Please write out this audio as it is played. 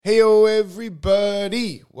Heyo,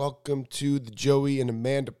 everybody. Welcome to the Joey and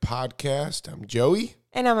Amanda podcast. I'm Joey.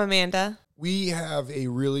 And I'm Amanda. We have a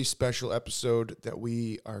really special episode that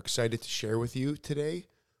we are excited to share with you today.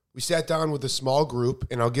 We sat down with a small group,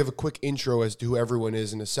 and I'll give a quick intro as to who everyone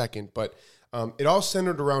is in a second, but it all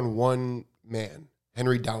centered around one man,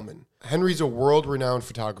 Henri Dauman. Henri's a world-renowned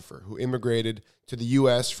photographer who immigrated to the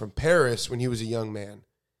U.S. from Paris when he was a young man.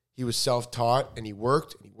 He was self-taught, and he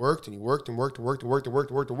worked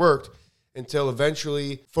until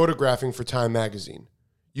eventually photographing for Time magazine.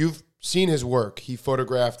 You've seen his work. He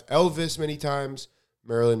photographed Elvis many times,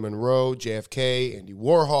 Marilyn Monroe, JFK, Andy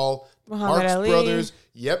Warhol, Marx Brothers,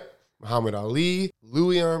 Muhammad Ali,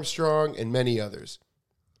 Louis Armstrong, and many others.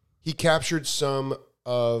 He captured some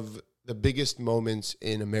of the biggest moments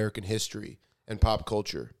in American history and pop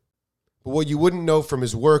culture. But what you wouldn't know from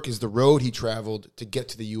his work is the road he traveled to get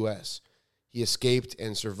to the U.S. He escaped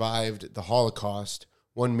and survived the Holocaust,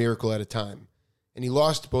 one miracle at a time. And he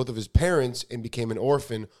lost both of his parents and became an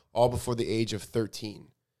orphan all before the age of 13.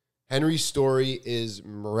 Henri's story is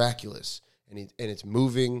miraculous, and it's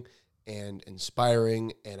moving and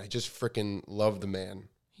inspiring, and I just freaking love the man.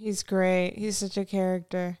 He's great. He's such a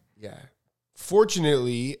character. Yeah.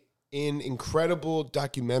 Fortunately, an incredible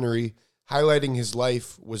documentary highlighting his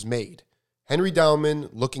life was made. Henri Dauman,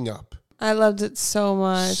 Looking Up. I loved it so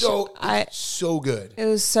much. So good. It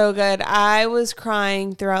was so good. I was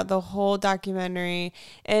crying throughout the whole documentary.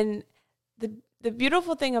 And the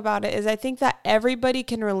beautiful thing about it is I think that everybody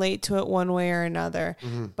can relate to it one way or another.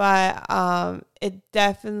 Mm-hmm. But it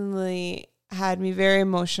definitely had me very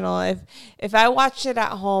emotional. If I watched it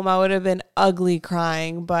at home, I would have been ugly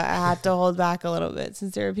crying. But I had to hold back a little bit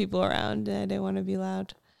since there were people around and I didn't want to be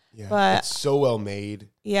loud. Yeah, but it's so well made.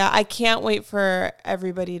 Yeah, I can't wait for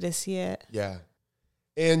everybody to see it. Yeah.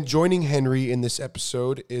 And joining Henri in this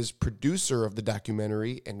episode is producer of the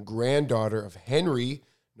documentary and granddaughter of Henri,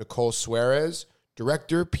 Nicole Suarez,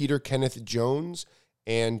 director Peter Kenneth Jones,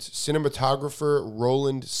 and cinematographer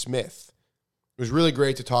Roland Smith. It was really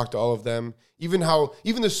great to talk to all of them. Even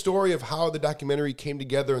the story of how the documentary came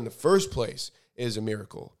together in the first place is a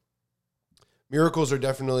miracle. Miracles are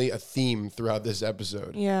definitely a theme throughout this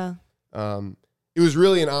episode. Yeah. It was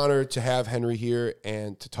really an honor to have Henri here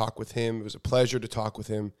and to talk with him. It was a pleasure to talk with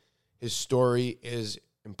him. His story is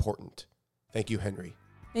important. Thank you, Henri.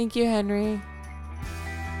 Thank you, Henri.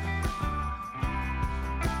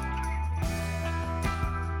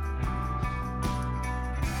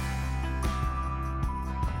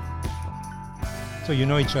 So you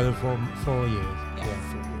know each other for 4 years.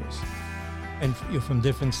 Yeah, 4 years. And you're from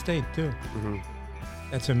different states, too. Mm-hmm.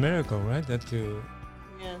 That's a miracle, right? That you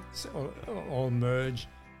Yeah. all merge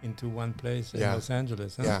into one place in Los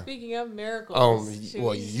Angeles. Huh? Yeah. Speaking of miracles.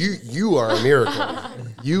 Well, you are a miracle.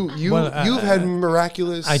 You've had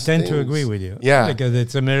miraculous I tend things. to agree with you. Yeah. Because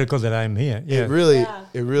it's a miracle that I'm here. Yeah. It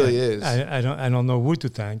really is. I don't know who to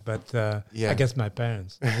thank, but Yeah. I guess my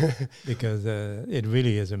parents. Because it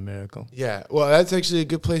really is a miracle. Yeah. Well, that's actually a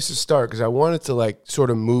good place to start because I wanted to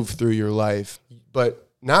sort of move through your life. But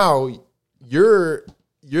now you're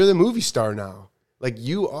the movie star now.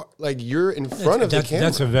 You are, you're in front of the camera.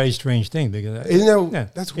 That's a very strange thing because that's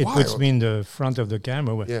it wild. puts me in the front of the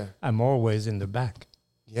camera where I'm always in the back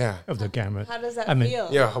of the camera. How does that feel?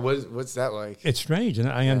 Yeah, what's that like? It's strange, and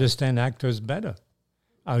I understand actors better.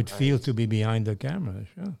 How it feels to be behind the camera.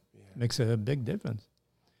 Sure, makes a big difference.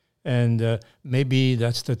 And maybe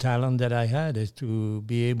that's the talent that I had, is to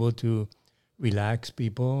be able to relax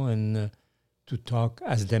people and to talk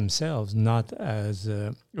as themselves, not as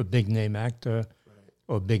a big name actor.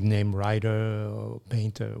 Or big name writer or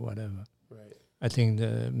painter or whatever. Right. I think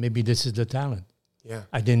maybe this is the talent. Yeah.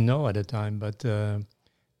 I didn't know at the time, but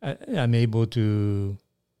I'm able to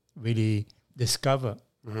really discover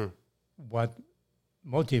what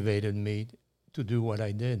motivated me to do what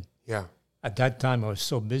I did. Yeah. At that time, I was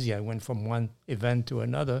so busy. I went from one event to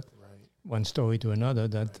another, one story to another,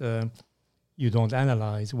 that you don't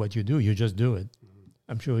analyze what you do. You just do it. Mm-hmm.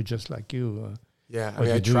 I'm sure it's just like you. Yeah, I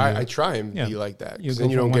mean, I try and be like that. Because then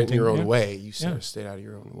you don't get in your own way. You sort of stay out of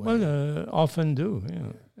your own way. Well, often do.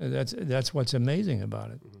 Yeah. That's what's amazing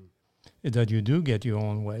about it, is that you do get your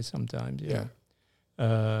own way sometimes.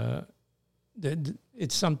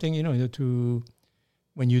 It's something, to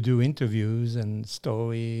when you do interviews and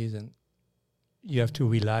stories, and you have to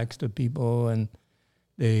relax the people and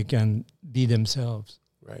they can be themselves.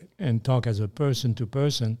 Right. And talk as a person to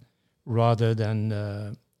person rather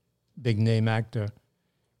than big name actor.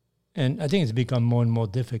 And I think it's become more and more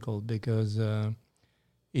difficult because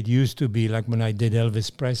it used to be like when I did Elvis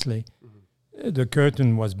Presley, the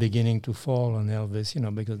curtain was beginning to fall on Elvis,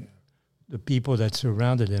 because the people that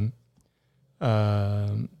surrounded him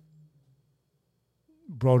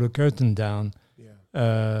brought a curtain down.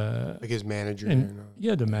 Like his manager.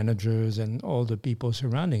 The managers and all the people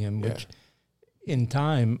surrounding him, which in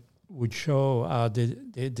time would show how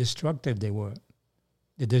destructive they were.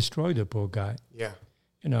 They destroyed the poor guy. Yeah.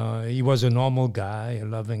 You know, he was a normal guy, a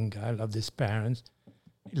loving guy, loved his parents,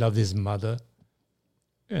 he loved his mother.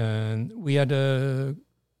 And we had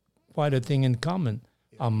quite a thing in common.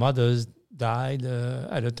 Yeah. Our mothers died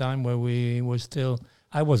at a time where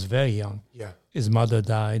I was very young. Yeah. His mother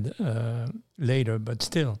died later, but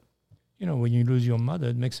still, you know, when you lose your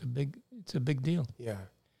mother, it's a big deal. Yeah.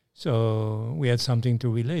 So we had something to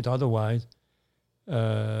relate. Otherwise,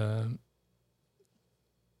 the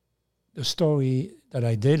story that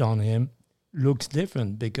I did on him looks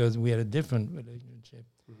different because we had a different relationship.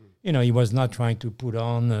 Mm-hmm. You know, he was not trying to put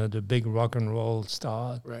on the big rock and roll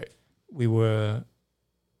star. Right. We were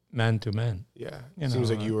man to man. Yeah. It seems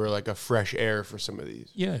like you were like a fresh air for some of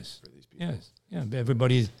these. Yes. For these people. Yes. Yeah.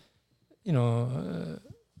 Everybody's, you know,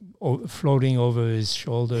 floating over his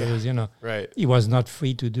shoulders, you know. Right. He was not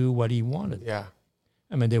free to do what he wanted. Yeah.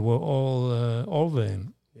 I mean, they were all over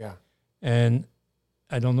him. Yeah. And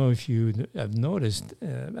I don't know if you have noticed,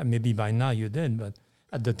 maybe by now you did, but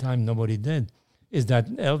at the time nobody did, is that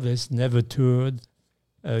Elvis never toured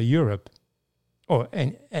Europe or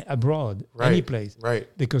abroad, any place. Right.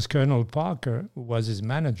 Because Colonel Parker, who was his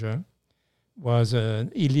manager, was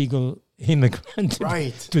an illegal immigrant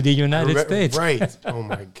to the United States. Right. Oh,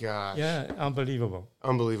 my gosh. Yeah, unbelievable.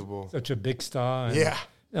 Unbelievable. Such a big star. And, yeah.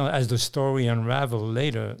 You know, as the story unraveled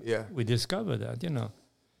later, yeah. we discovered that, you know.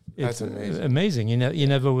 That's amazing. Amazing. He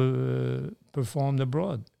never performed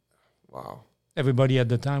abroad. Wow. Everybody at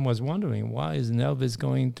the time was wondering, why isn't Elvis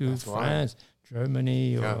going to France,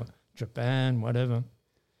 Germany, or Japan, whatever?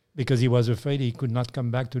 Because he was afraid he could not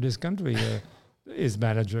come back to this country, his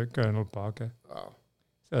manager, Colonel Parker. Wow.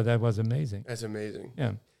 So that was amazing. That's amazing.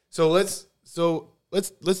 Yeah. So let's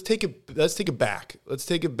take it back. Let's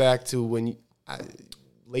take it back to when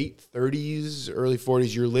late 30s, early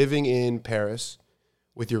 40s. You're living in Paris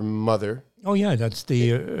with your mother. Oh yeah, that's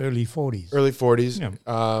the early 40s. Early 40s. Yeah.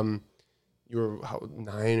 You were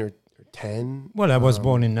 9 or 10? Well, I was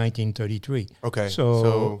born in 1933. Okay.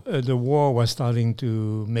 So the war was starting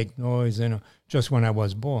to make noise, you know, just when I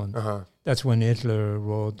was born. Uh-huh. That's when Hitler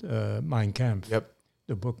wrote Mein Kampf,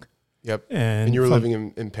 the book. Yep. And you were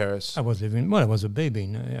living in Paris. I was I was a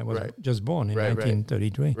baby. I was just born in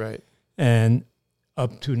 1933. Right. And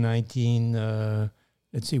up to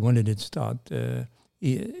let's see, when did it start?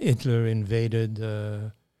 Hitler invaded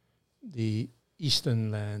the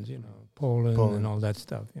eastern lands, you know, Poland and all that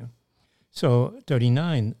stuff. Yeah. So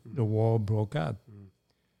 39, the war broke out.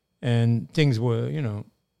 And things were, you know,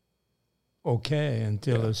 okay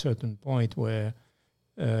until a certain point where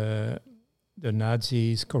the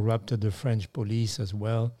Nazis corrupted the French police as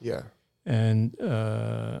well. Yeah. And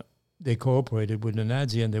they cooperated with the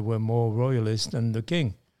Nazis, and they were more royalist than the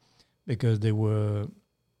king because they were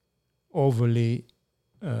overly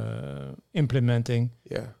implementing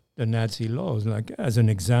the Nazi laws. Like, as an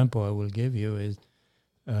example I will give you is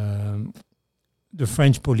the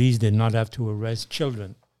French police did not have to arrest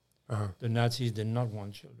children. Uh-huh. The Nazis did not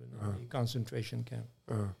want children in the concentration camp.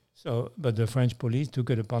 Uh-huh. So, but the French police took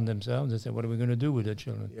it upon themselves. They said, what are we going to do with the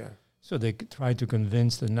children? Yeah. So they tried to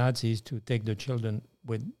convince the Nazis to take the children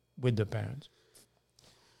with the parents.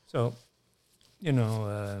 So, you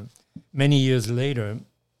know, many years later,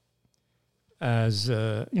 as,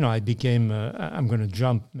 you know, I became, I'm going to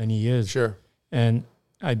jump many years. Sure. And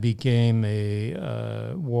I became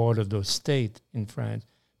a ward of the state in France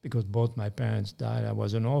because both my parents died. I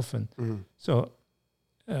was an orphan. Mm-hmm. So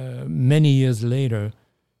many years later,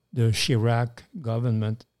 the Chirac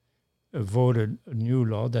government voted a new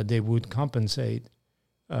law that they would compensate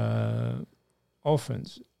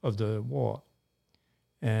orphans of the war.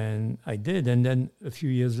 And I did. And then a few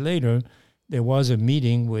years later, there was a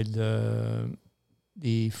meeting with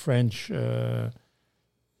the French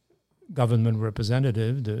government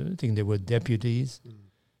representative. I think they were deputies.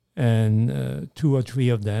 And 2 or 3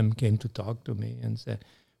 of them came to talk to me and said,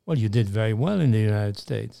 well, you did very well in the United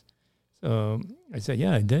States. So I said,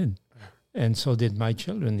 yeah, I did. And so did my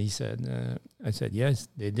children, he said. I said, yes,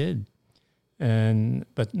 they did.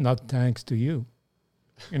 But not thanks to you.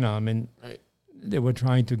 You know, I mean, they were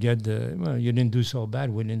trying to get you didn't do so bad,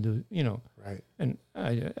 we didn't do, you know. Right. And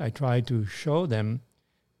I tried to show them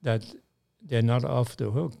that they're not off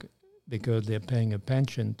the hook because they're paying a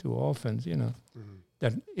pension to orphans, you know. Mm-hmm.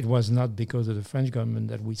 That it was not because of the French government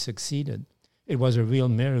that we succeeded. It was a real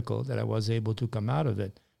miracle that I was able to come out of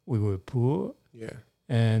it. We were poor,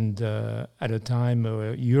 And at a time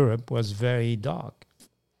Europe was very dark.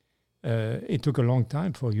 It took a long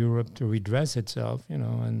time for Europe to redress itself,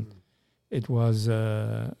 and it was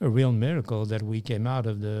a real miracle that we came out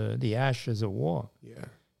of the ashes of war.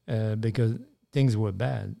 Yeah. Because things were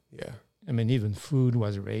bad. Yeah. I mean, even food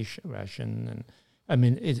was ration. And I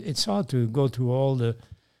mean, it's hard to go through all the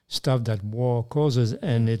stuff that war causes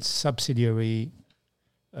and its subsidiary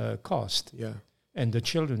cost. Yeah. And the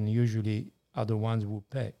children usually are the ones who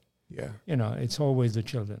pay. Yeah. It's always the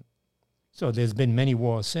children. So there's been many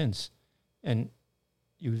wars since. And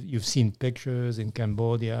you've seen pictures in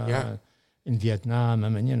Cambodia, in Vietnam. I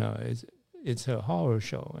mean, it's a horror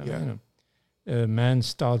show. I mean, men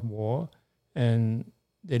start war and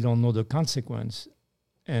they don't know the consequence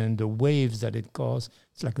and the waves that it causes.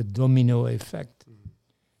 It's like a domino effect.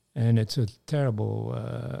 And it's a terrible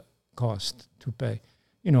cost to pay.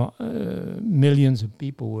 Millions of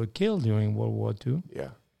people were killed during World War II.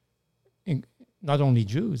 Yeah. Not only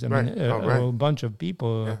Jews. I mean, Right. a bunch of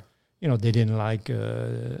people, they didn't like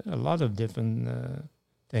a lot of different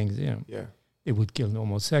things. Yeah. They would kill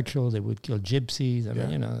homosexuals. They would kill gypsies. I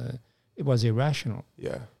mean, it was irrational.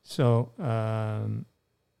 Yeah. So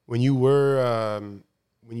when you were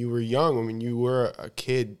young, when you were a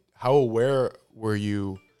kid, how aware were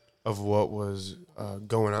you of what was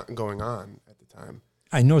going on at the time?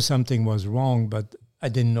 I know something was wrong, but I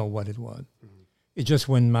didn't know what it was. Mm-hmm. It's just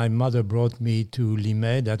when my mother brought me to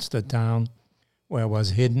Limay, that's the town where I was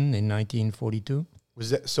hidden in 1942. Was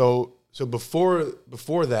that so? Before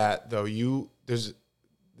that, though, there's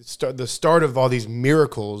the start of all these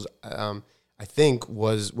miracles. I think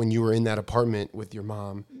was when you were in that apartment with your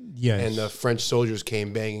mom. Yes. And the French soldiers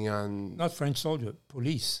came banging on. Not French soldier,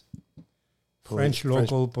 police. French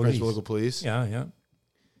local police. Yeah.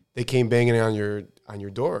 They came banging on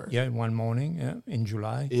your door. Yeah, one morning, in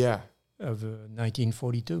July. Yeah. Of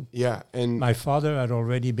 1942. Yeah, and my father had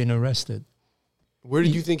already been arrested. Where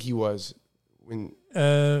did you think he was when?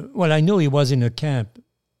 Well, I know he was in a camp,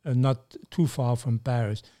 not too far from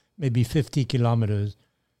Paris, maybe 50 kilometers,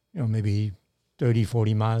 maybe 30,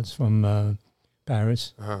 40 miles from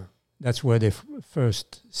Paris. Uh-huh. That's where they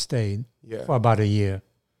first stayed for about a year.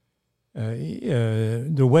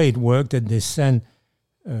 The way it worked, that they sent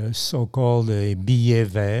so-called a billet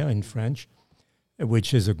vert in French,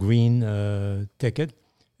 which is a green ticket,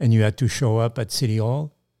 and you had to show up at City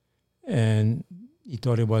Hall. And he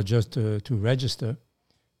thought it was just to register,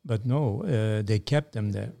 but no, they kept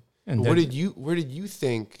them there. And where did you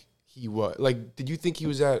think he was? Like, did you think he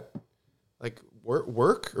was at like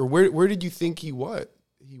work, or where did you think he was?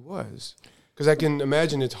 Because I can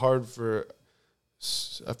imagine it's hard for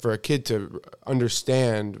a kid to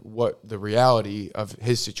understand what the reality of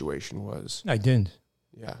his situation was. I didn't.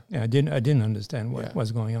 Yeah, I didn't understand what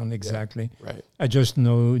was going on exactly. Yeah. Right. I just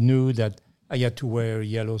knew that I had to wear a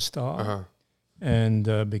yellow star, and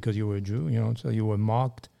because you were a Jew, so you were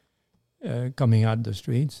marked coming out the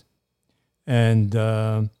streets, and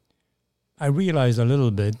I realized a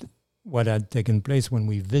little bit what had taken place when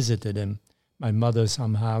we visited him. My mother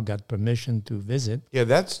somehow got permission to visit. Yeah,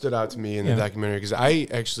 that stood out to me in the documentary because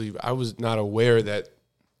I was not aware that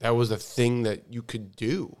was a thing that you could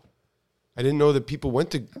do. I didn't know that people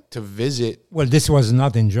went to visit. Well, this was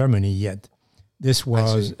not in Germany yet. This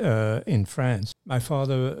was in France. My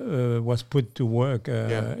father was put to work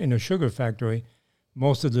in a sugar factory.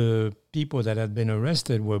 Most of the people that had been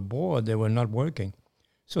arrested were bored. They were not working.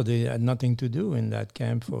 So they had nothing to do in that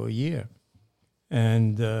camp for a year.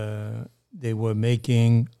 And they were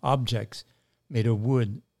making objects made of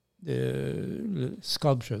wood,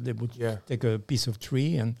 sculpture. They would take a piece of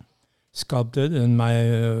tree and sculpt it. And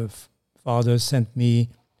my father sent me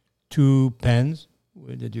 2 pens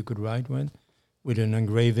that you could write with an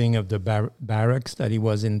engraving of the barracks that he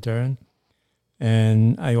was interned.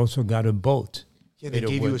 And I also got a boat. Yeah, they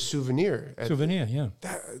gave you a souvenir.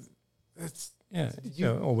 That's...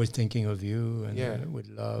 Yeah, always thinking of you and with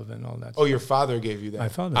love and all that. Oh, stuff. Your father gave you that? My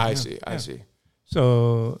father. I see.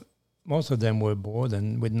 So most of them were bored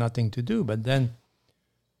and with nothing to do. But then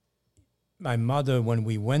my mother, when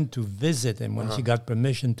we went to visit him, when she got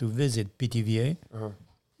permission to visit Pithiviers,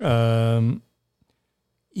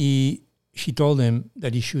 she told him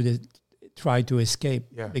that he should try to escape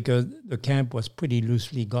because the camp was pretty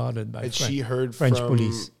loosely guarded by French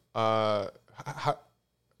police.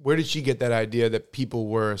 Where did she get that idea that people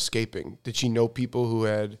were escaping? Did she know people who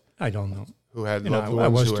had? I don't know. Who had loved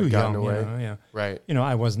ones who had gotten away? Right.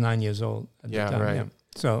 I was 9 years old at the time. Right. Yeah.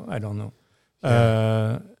 So I don't know.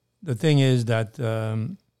 The thing is that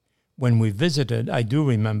when we visited, I do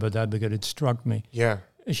remember that because it struck me. Yeah.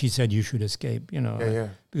 she said, you should escape,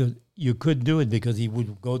 because you could do it, because he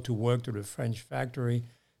would go to work to the French factory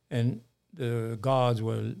and the guards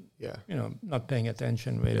were, not paying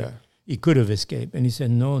attention really. Yeah. He could have escaped. And he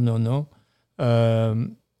said, no.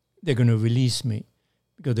 They're going to release me,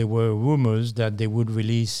 because there were rumors that they would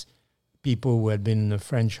release people who had been in the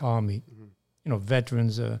French army,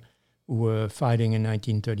 veterans who were fighting in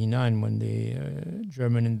 1939 when the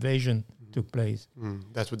German invasion took place.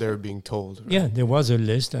 That's what they were being told. Right? Yeah, there was a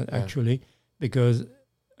list, actually, because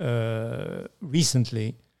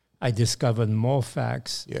recently I discovered more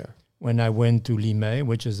facts when I went to Limay,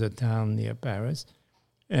 which is a town near Paris.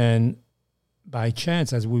 And by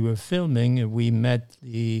chance, as we were filming, we met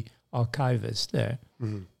the archivist there.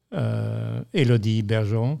 Élodie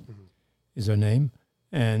Bergeron is her name.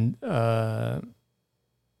 And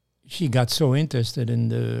she got so interested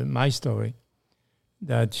in my story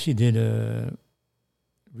that she did a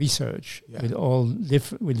research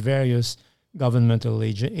with various governmental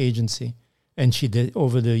agency. And she did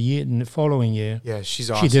over the year, in the following year. Yeah,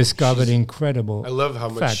 she's awesome. She discovered incredible. I love how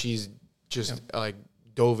much fact. she's just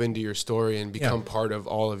dove into your story and become part of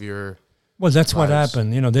all of your. Well, that's what lives.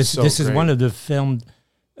 happened. This is one of the filmed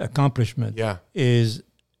accomplishments. Yeah, is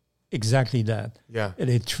exactly that. Yeah,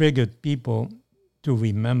 it triggered people to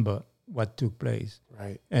remember what took place.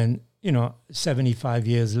 Right, and 75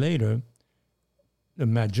 years later, the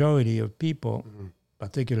majority of people,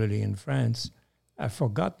 particularly in France, have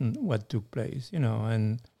forgotten what took place.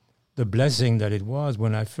 And the blessing that it was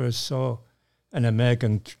when I first saw an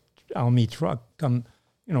American army truck come,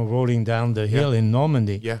 rolling down the hill in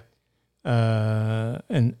Normandy. Yeah.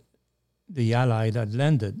 And the Allied had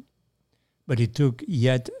landed. But it took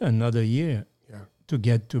yet another year to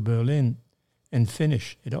get to Berlin and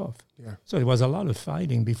finish it off. Yeah. So it was a lot of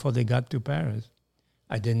fighting before they got to Paris.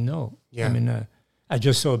 I didn't know. Yeah. I mean, I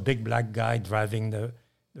just saw a big black guy driving the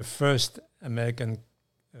first American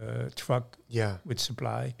truck with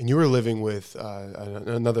supply. And you were living with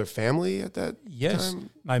another family at that time?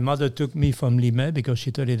 My mother took me from Limay because she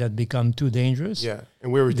thought it had become too dangerous. Yeah.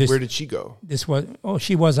 And where did she go?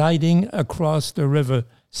 She was hiding across the river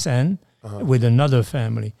Seine with another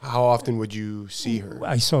family. How often would you see her?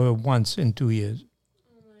 I saw her once in 2 years.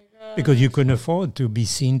 Because you couldn't afford to be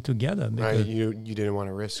seen together. Right, you didn't want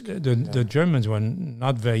to risk. The Germans were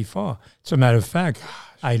not very far. As a matter of fact,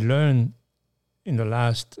 I learned in the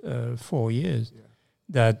last 4 years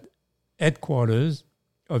that headquarters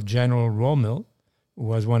of General Rommel, who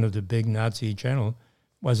was one of the big Nazi generals,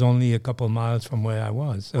 was only a couple miles from where I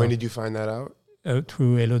was. So, when did you find that out?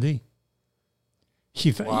 Through Élodie.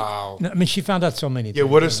 Wow. I mean, she found out so many things. Yeah,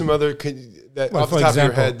 what are some other, off the top of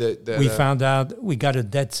your head that we found out, we got a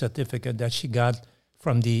death certificate that she got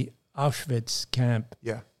from the Auschwitz camp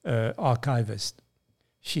archivist,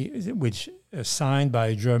 which signed by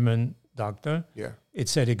a German doctor. Yeah. It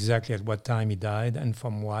said exactly at what time he died and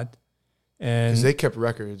from what. And because they kept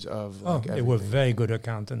records of they were very good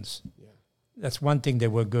accountants. Yeah. That's one thing they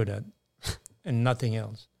were good at and nothing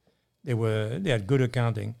else. They had good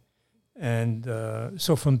accounting. And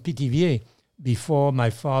so from Pithiviers, before my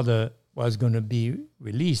father was going to be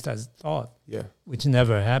released as thought, which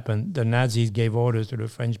never happened, the Nazis gave orders to the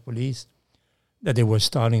French police that they were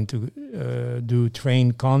starting to do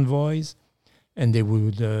train convoys, and they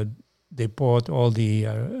would deport all the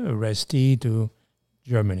arrestees to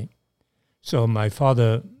Germany. So my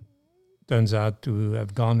father turns out to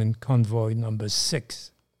have gone in convoy number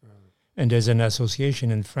 6. And there's an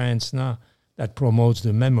association in France now that promotes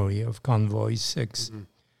the memory of Convoy 6. Mm-hmm.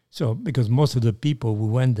 So, because most of the people who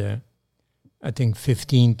went there, I think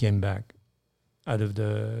 15 came back out of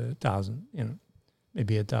the 1,000,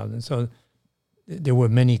 maybe 1,000. So there were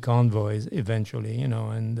many convoys eventually,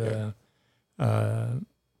 and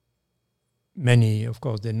many, of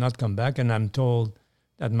course, did not come back. And I'm told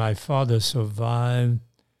that my father survived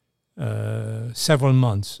several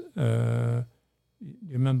months. You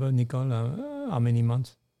remember, Nicole, how many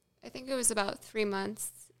months? I think it was about 3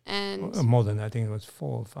 months. And more than that. I think it was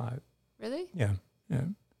 4 or 5. Really? Yeah.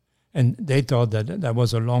 And they thought that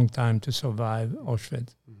was a long time to survive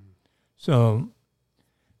Auschwitz. Mm-hmm. So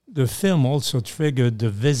the film also triggered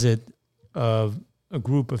the visit of a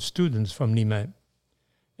group of students from Limay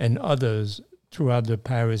and others throughout the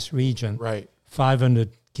Paris region. Right. 500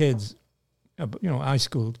 kids, high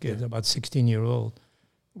school kids, about 16-year-old,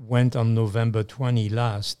 went on November 20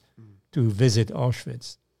 last to visit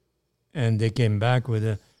Auschwitz. And they came back with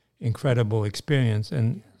an incredible experience.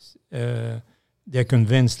 And they're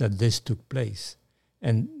convinced that this took place.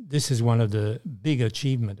 And this is one of the big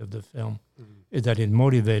achievements of the film, is that it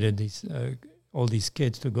motivated all these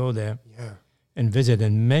kids to go there and visit.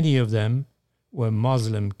 And many of them were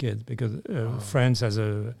Muslim kids, because France has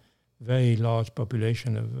a very large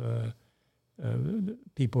population of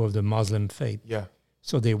people of the Muslim faith. Yeah.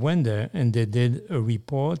 So they went there and they did a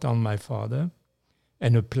report on my father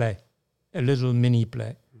and a play, a little mini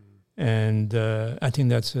play. And I think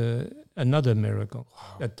that's another miracle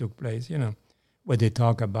that took place, where they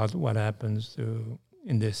talk about what happens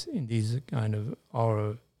in these kind of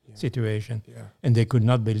horror situation. Yeah. And they could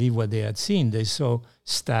not believe what they had seen. They saw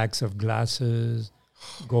stacks of glasses,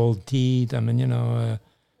 gold teeth. I mean,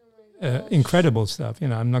 incredible stuff.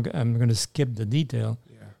 I'm going to skip the detail,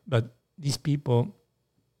 but these people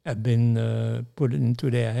have been put into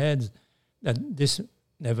their heads that this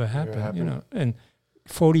never happened. And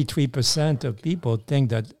 43% of people think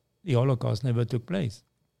that the Holocaust never took place.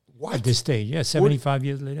 What? At this stage. Yeah, 75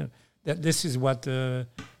 years later. That this is what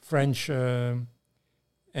French and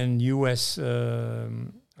U.S.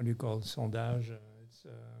 How do you call it? Sondage? It's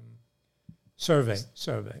survey.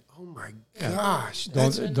 Oh my gosh!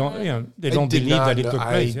 They don't believe that it took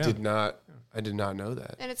place. I did not know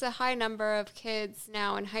that. And it's a high number of kids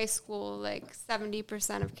now in high school. Like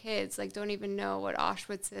 70% of kids don't even know what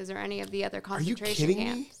Auschwitz is or any of the other concentration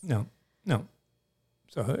camps. No.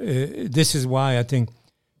 So this is why I think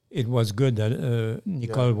it was good that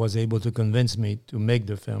Nicole was able to convince me to make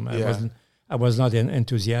the film. I was not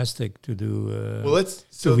enthusiastic to do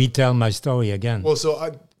to retell my story again. Well,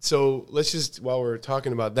 so let's just, while we're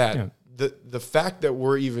talking about that, the fact that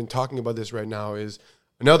we're even talking about this right now is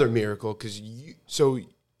another miracle, because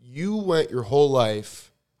you went your whole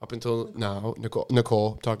life up until now,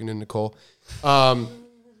 Nicole, talking to Nicole,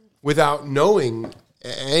 without knowing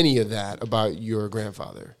any of that about your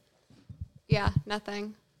grandfather. Yeah,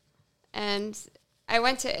 nothing. And I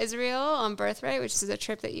went to Israel on birthright, which is a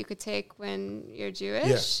trip that you could take when you're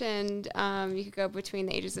Jewish, and you could go between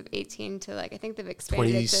the ages of 18 to I think they've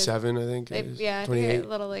expanded 27, I think. Yeah, 28. A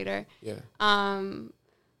little later. Yeah.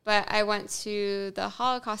 But I went to the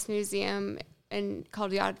Holocaust Museum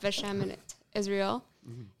called Yad Vashem in Israel,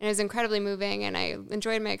 and it was incredibly moving, and I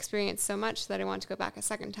enjoyed my experience so much that I wanted to go back a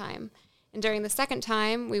second time. And during the second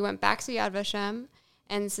time, we went back to Yad Vashem.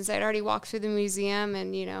 And since I'd already walked through the museum,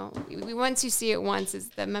 and once you see it once,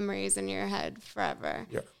 the memory is in your head forever.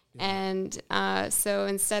 Yeah. And so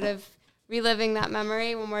instead of reliving that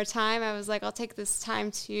memory one more time, I was like, I'll take this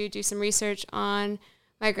time to do some research on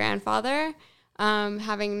my grandfather,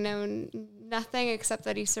 having known nothing except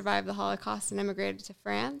that he survived the Holocaust and immigrated to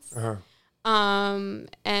France. Uh-huh.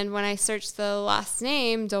 And when I searched the last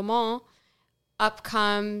name, Dauman, up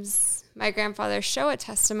comes my grandfather's Shoah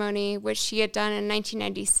testimony, which he had done in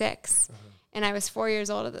 1996. And I was 4 years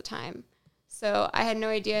old at the time. So I had no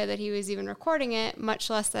idea that he was even recording it, much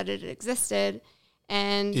less that it existed.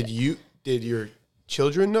 And did your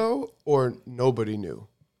children know, or nobody knew?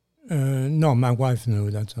 No, my wife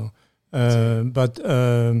knew, that's all. But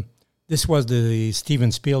this was the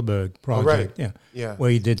Steven Spielberg project, where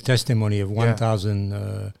he did testimony of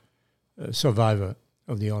 1,000 survivors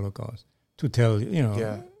of the Holocaust to tell,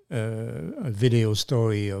 a video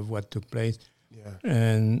story of what took place. Yeah.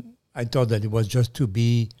 And I thought that it was just to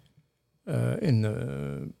be in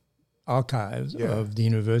the archives of the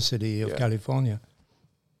University of California.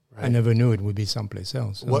 Right. I never knew it would be someplace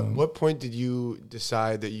else. What point did you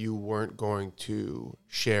decide that you weren't going to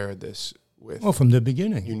share this with? Oh, from the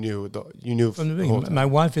beginning. You knew from the beginning. My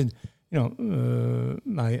wife had,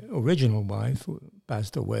 my original wife, who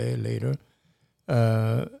passed away later,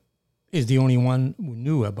 is the only one who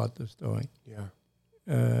knew about the story. Yeah.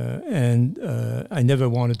 And I never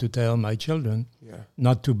wanted to tell my children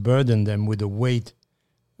not to burden them with the weight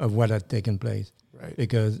of what had taken place. Right.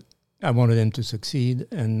 Because I wanted them to succeed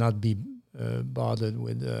and not be bothered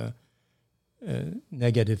with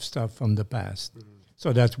negative stuff from the past. Mm-hmm.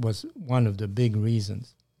 So that was one of the big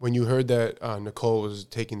reasons. When you heard that Nicole was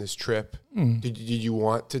taking this trip, did you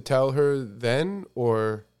want to tell her then,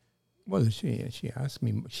 or? Well, she asked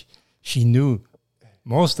me. She knew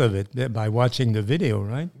most of it by watching the video,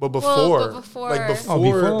 right? But before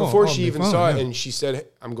she even saw it, and she said,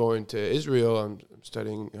 "I'm going to Israel. I'm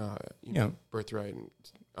studying, birthright."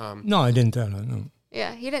 No, I didn't tell her. No.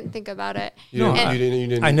 Yeah, he didn't think about it. You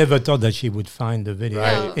didn't. I never thought that she would find the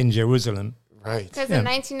video in Jerusalem. Right. Because in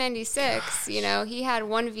 1996, he had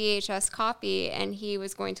one VHS copy, and he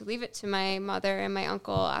was going to leave it to my mother and my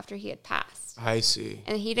uncle after he had passed. I see.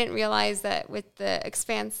 And he didn't realize that with the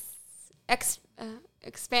expansion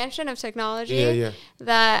of technology,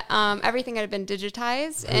 that everything had been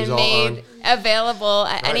digitized and made available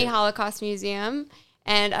at any Holocaust museum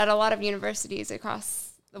and at a lot of universities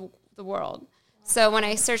across the world. So when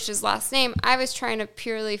I searched his last name, I was trying to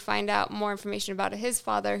purely find out more information about his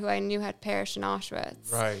father, who I knew had perished in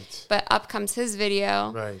Auschwitz. Right. But up comes his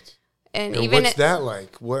video. Right. And even what's that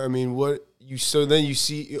like? Then you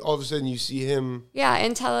see, all of a sudden you see him. Yeah,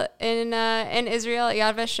 in Israel at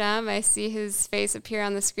Yad Vashem, I see his face appear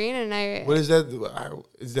on the screen, and What is that?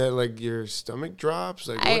 Is that like your stomach drops?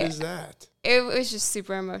 Like, what is that? It was just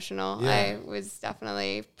super emotional. Yeah. I was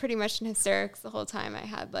definitely pretty much in hysterics the whole time. I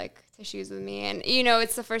had like tissues with me, and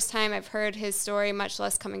it's the first time I've heard his story, much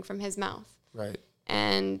less coming from his mouth. Right.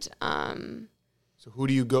 And so who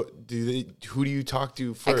do you go? Who do you talk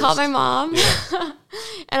to first? I called my mom,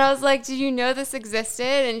 and I was like, "Did you know this existed?"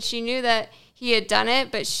 And she knew that he had done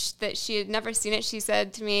it, but that she had never seen it. She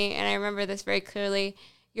said to me, and I remember this very clearly,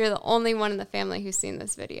 "You're the only one in the family who's seen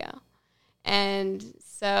this video." And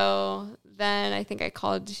so then I think I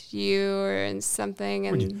called you or something,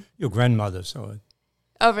 and your grandmother saw it.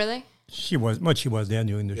 Oh, really? She was there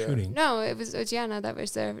during the shooting. No, it was Ojiana that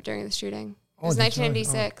was there during the shooting. It Oh, was that's right.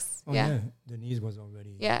 1986. Oh, yeah. Denise was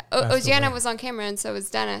already. Yeah. passed Ojiana away. was on camera, and so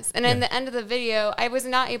was Dennis. And in the end of the video, I was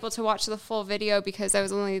not able to watch the full video because I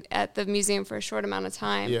was only at the museum for a short amount of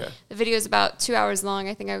time. Yeah. The video is about 2 hours long.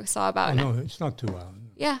 I think I saw about No, it's not 2 hours.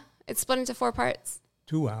 Yeah. It's split into 4 parts.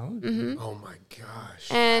 2 hours? Mm-hmm. Oh my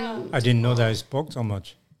gosh. And I didn't know that I spoke so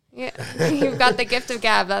much. yeah, you've got the gift of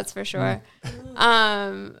gab, that's for sure.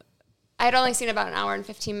 I'd only seen about an hour and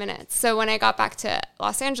 15 minutes. So when I got back to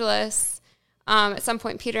Los Angeles, at some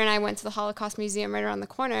point, Peter and I went to the Holocaust Museum right around the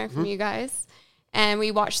corner from you guys, and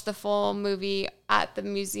we watched the full movie at the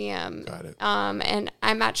museum. Got it. And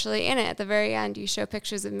I'm actually in it. At the very end, you show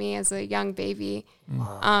pictures of me as a young baby,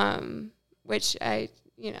 which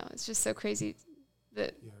it's just so crazy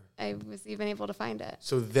that I was even able to find it.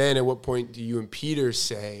 So then, at what point do you and Peter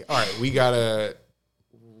say, "All right, we gotta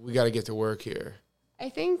get to work here"? I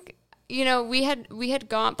think we had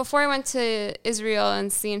gone before I went to Israel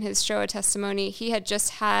and seen his Shoah testimony. He had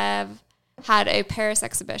just had a Paris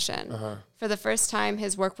exhibition. For the first time,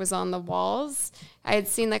 his work was on the walls. I had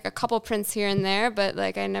seen like a couple prints here and there, but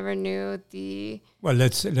like I never knew the. Well,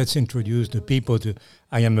 let's introduce the people to.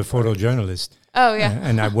 I am a photojournalist. Oh yeah,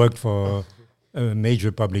 And I worked for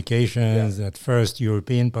major publications. At first,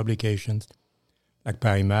 European publications like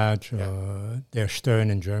Paris Match or Der Stern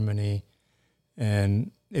in Germany,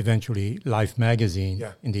 and eventually Life magazine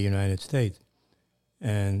in the United States.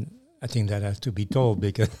 And I think that has to be told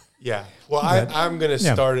because... Yeah. Well, I'm going to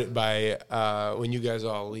start it by, when you guys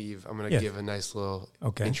all leave, I'm going to give a nice little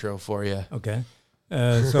intro for you. Okay.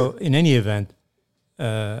 So in any event,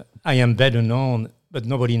 I am better known, but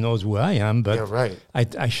nobody knows who I am. But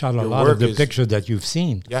I shot a lot of the pictures that you've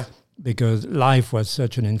seen. Yeah. Because Life was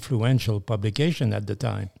such an influential publication at the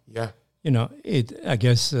time. Yeah. I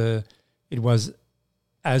guess it was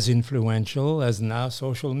as influential as now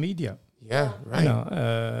social media. Yeah,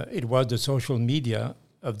 right. It was the social media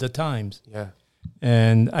of the times. Yeah.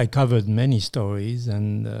 And I covered many stories.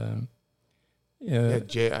 And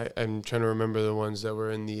Jay, I'm trying to remember the ones that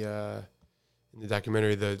were in the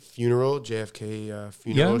documentary, the funeral, JFK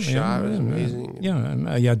funeral shot. It was amazing. Yeah,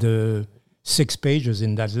 I had 6 pages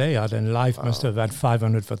in that layout, and Life must have had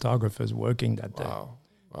 500 photographers working that day.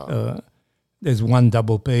 Wow. There's one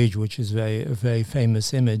double page, which is a very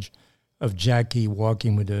famous image of Jackie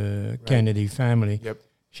walking with the Kennedy family. Yep.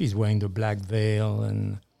 She's wearing the black veil,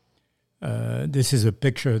 and this is a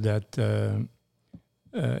picture that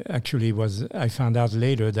actually was, I found out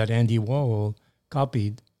later, that Andy Warhol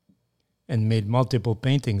copied and made multiple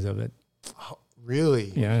paintings of it. Oh,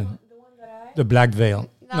 really? Yeah. The black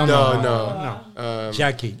veil. No.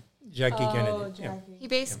 Jackie Kennedy. Jackie. Yeah. He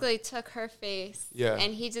basically took her face, Yeah.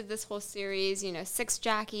 and he did this whole series, 6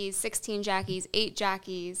 Jackies, 16 Jackies, 8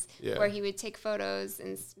 Jackies, where he would take photos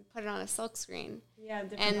and put it on a silk screen. Yeah,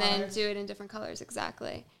 and then do it in different colors,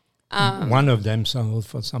 exactly. One of them sold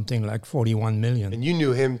for something like 41 million. And you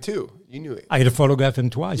knew him too. You knew it. I had to photograph him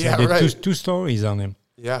twice. Yeah, I did right. two stories on him.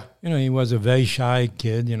 Yeah. He was a very shy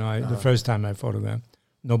kid. The first time I photographed,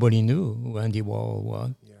 nobody knew who Andy Warhol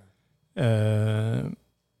was. Yeah.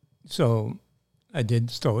 So I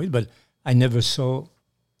did stories, but I never saw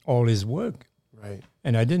all his work. Right.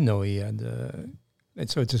 And I didn't know he had...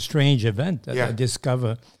 so it's a strange event that I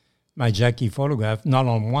discover my Jackie photograph, not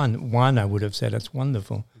on one. One, I would have said, that's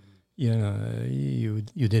wonderful. You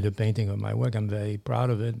did a painting of my work. I'm very proud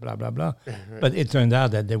of it, blah, blah, blah. But it turned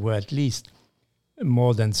out that there were at least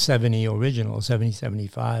more than 70 originals,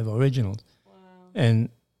 75 originals. Wow. And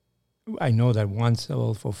I know that one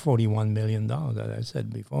sold for $41 million, that I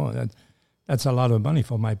said before. That's a lot of money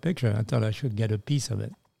for my picture. I thought I should get a piece of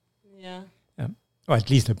it. Yeah. Or at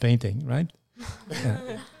least a painting, right?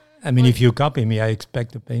 I mean, if you copy me, I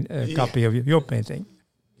expect a copy of your painting.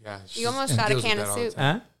 Yeah, You almost got a can of soup.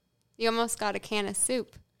 Huh? You almost got a can of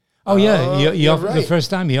soup. Oh yeah, he offered, right. the first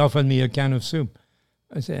time he offered me a can of soup.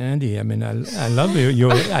 I said, Andy, I mean, I love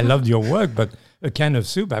your I loved your work, but a can of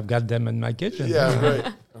soup, I've got them in my kitchen. Yeah,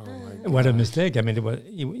 right. Oh my God. What a mistake! I mean,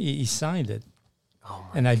 he signed it,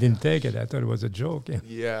 and I didn't take it. I thought it was a joke. Yeah.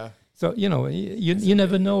 Yeah. So you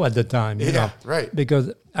never know at the time. You know, right.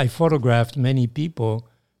 because I photographed many people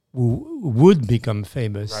who would become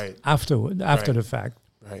famous after the fact.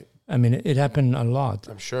 Right. I mean, it happened a lot.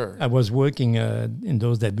 I'm sure. I was working in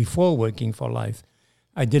those days before working for Life.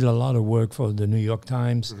 I did a lot of work for the New York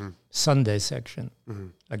Times Sunday section,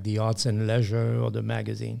 like the Arts and Leisure or the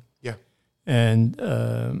magazine. Yeah. And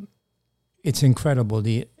it's incredible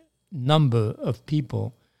the number of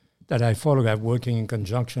people that I photographed working in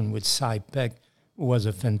conjunction with Cy Peck, who was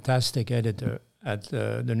a fantastic editor at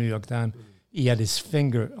the New York Times. He had his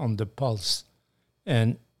finger on the pulse.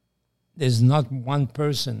 And there's not one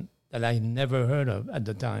person that I never heard of at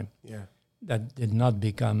the time that did not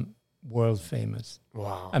become world famous.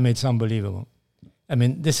 Wow. I mean, it's unbelievable. I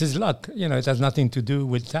mean, this is luck. It has nothing to do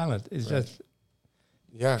with talent. It's just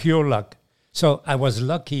pure luck. So I was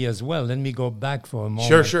lucky as well. Let me go back for a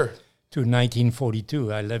moment. Sure. To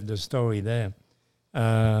 1942. I left the story there.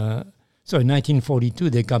 So in 1942,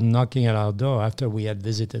 they come knocking at our door after we had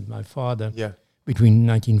visited my father. Yeah. Between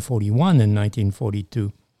 1941 and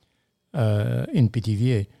 1942 in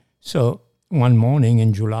Pithiviers. So one morning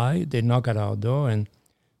in July, they knock at our door, and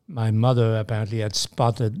my mother apparently had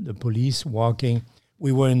spotted the police walking.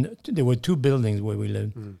 There were two buildings where we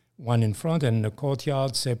lived, one in front and the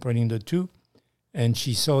courtyard separating the two, and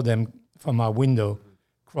she saw them from our window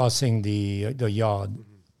crossing the yard.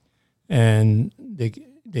 And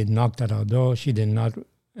they knocked at our door. She did not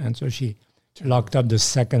answer. She locked up the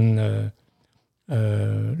second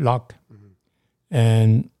lock.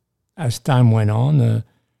 And as time went on,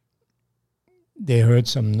 they heard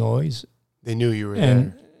some noise. They knew you were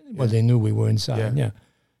and, there. Well, they knew we were inside,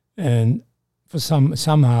 And for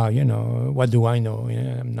somehow, what do I know?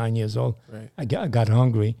 I'm 9 years old. Right. I got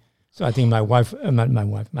hungry. So I think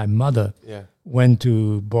my mother went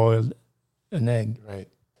to boil an egg. Right.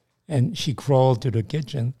 And she crawled to the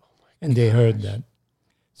kitchen, and they heard that.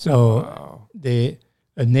 So a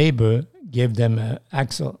neighbor gave them an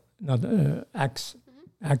axe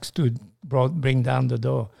to bring down the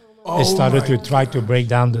door. They started to try to break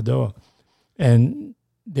down the door, and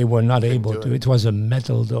they were not able to. It was a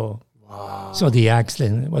metal door. Wow. So the axe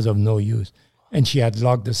then was of no use. And she had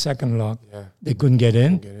locked the second lock. Yeah. They couldn't get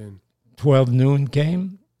in. 12 noon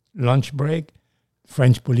came, lunch break.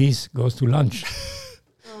 French police goes to lunch.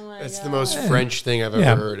 That's the most French thing I've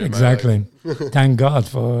ever heard in my exactly. Thank God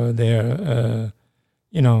for their,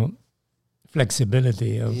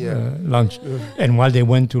 flexibility of lunch. And while they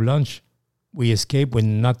went to lunch, we escaped with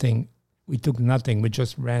nothing. We took nothing. We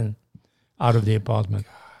just ran out of the apartment.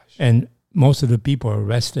 Gosh. And most of the people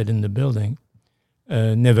arrested in the building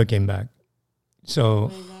never came back.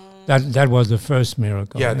 So that was the first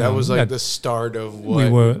miracle. Yeah, that was like the start of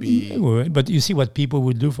what would be. But you see what people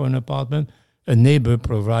would do for an apartment? A neighbor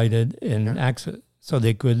provided an access so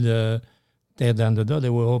they could tear down the door. They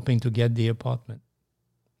were hoping to get the apartment.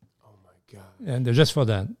 Oh, my God. And just for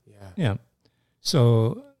that. Yeah.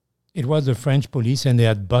 So it was the French police, and they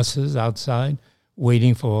had buses outside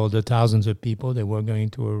waiting for all the thousands of people they were going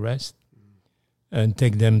to arrest and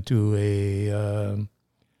take them to a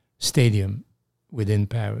stadium within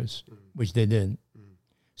Paris, which they did.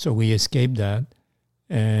 So we escaped that,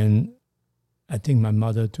 and I think my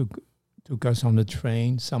mother took us on the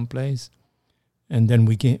train someplace, and then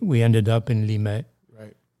we ended up in Limay,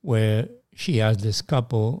 where she asked this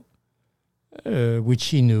couple, which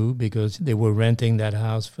she knew because they were renting that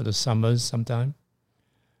house for the summers sometime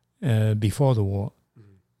before the war.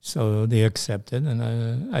 So they accepted,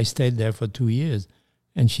 and I stayed there for 2 years.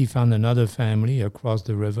 And she found another family across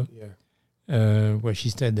the river where she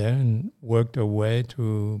stayed there and worked her way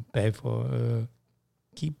to pay for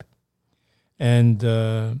keep. And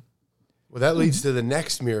well, that leads to the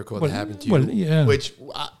next miracle that happened to you, which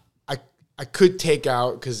I could take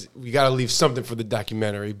out because we got to leave something for the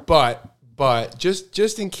documentary. But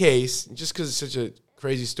just in case, just because it's such a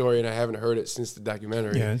crazy story and I haven't heard it since the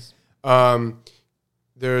documentary. Yes.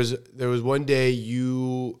 There was one day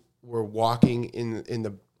you were walking in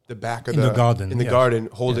the back of the garden garden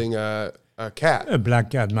holding a cat, a black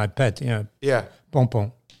cat, my pet. Yeah.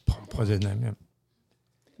 Pompon. Was his name? Yeah.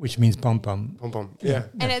 Which means pom-pom. Pom-pom, yeah.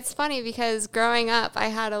 And it's funny because growing up, I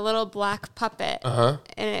had a little black puppet, or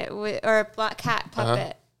a black cat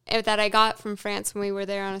puppet, that I got from France when we were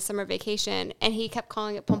there on a summer vacation, and he kept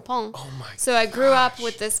calling it Pompon. Oh my! So I grew up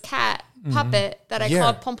with this cat puppet that I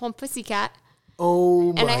called Pompon Pussycat.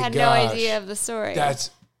 Oh my! And I had no idea of the story.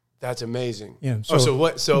 That's amazing. Yeah. So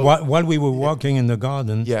what? So while we were walking in the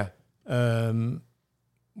garden, yeah. As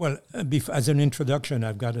an introduction,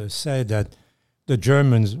 I've got to say that the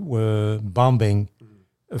Germans were bombing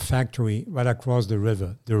a factory right across the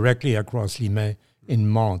river, directly across Limay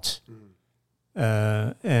in Mantes.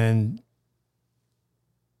 And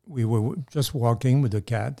we were just walking with the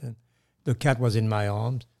cat, and the cat was in my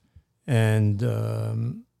arms, and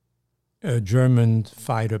a German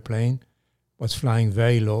fighter plane was flying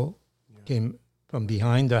very low, came from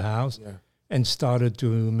behind the house, and started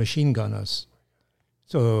to machine gun us.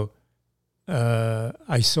 So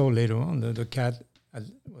I saw later on the cat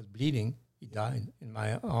was bleeding. He died in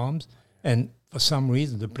my arms. And for some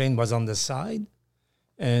reason, the plane was on the side.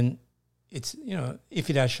 And it's, if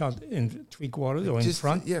it had shot in 3/4 or in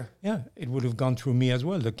front, it would have gone through me as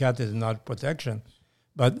well. The cat is not protection.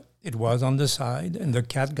 But it was on the side, and the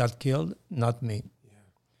cat got killed, not me.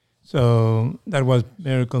 So that was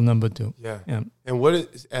miracle number 2. Yeah. And what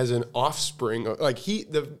is, as an offspring, like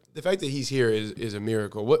the fact that he's here is a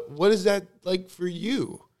miracle. What is that like for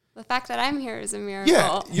you? The fact that I'm here is a miracle.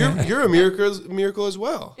 Yeah, you're a miracle as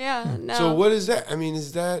well. Yeah. No. So what is that? I mean,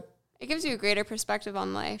 is that? It gives you a greater perspective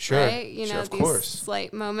on life, Sure, right? of These course.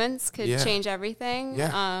 slight moments could change everything.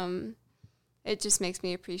 Yeah. It just makes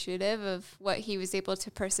me appreciative of what he was able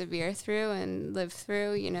to persevere through and live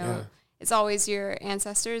through. It's always your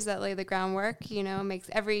ancestors that lay the groundwork. Makes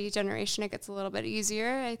every generation it gets a little bit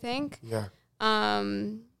easier, I think. Yeah.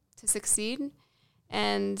 To succeed,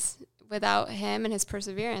 and without him and his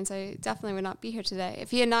perseverance, I definitely would not be here today.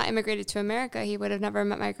 If he had not immigrated to America, he would have never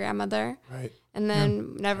met my grandmother. Right. And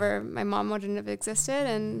then my mom wouldn't have existed,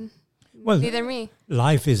 and neither me.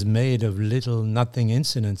 Life is made of little nothing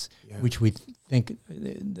incidents, which we think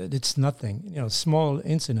that it's nothing, small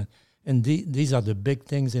incident. And these are the big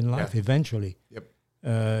things in life eventually. Yep.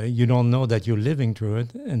 You don't know that you're living through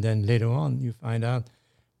it. And then later on, you find out,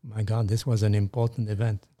 my God, this was an important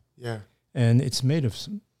event. Yeah. And it's made of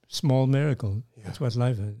small miracle. Yeah. That's what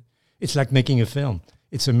life is. It's like making a film.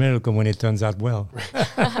 It's a miracle when it turns out well.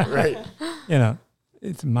 Right.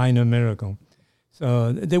 It's a minor miracle.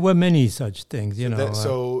 So there were many such things, I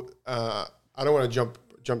don't want to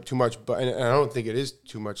jump too much, but and I don't think it is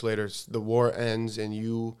too much later. The war ends and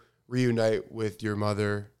you reunite with your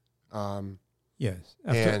mother. Yes.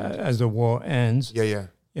 As the war ends.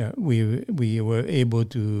 Yeah, we were able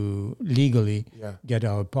to legally get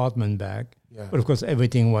our apartment back. Yeah. But of course,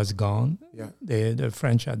 everything was gone. Yeah. The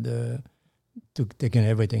French had taken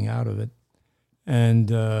everything out of it. And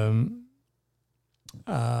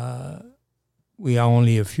we are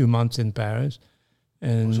only a few months in Paris.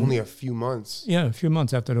 And it was only a few months. Yeah, a few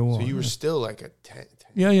months after the war. So you were still like a 10.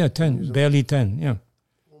 Yeah, 10, barely 10, yeah.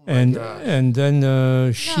 Oh and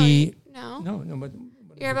then she... No, but...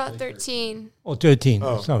 You're about 13. Oh, 13.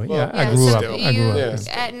 Oh, sorry. Well, I grew up. Yeah.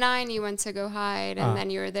 At 9, you went to go hide, and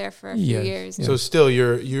then you were there for a few years. Yeah. So still,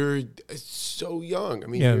 you're so young. I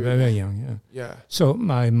mean, very young. Yeah. So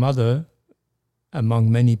my mother,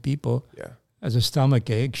 among many people, has a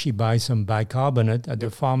stomachache. She buys some bicarbonate at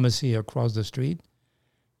the pharmacy across the street,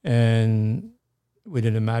 and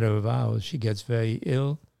within a matter of hours, she gets very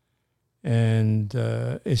ill, and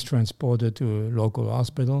is transported to a local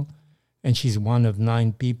hospital. And she's one of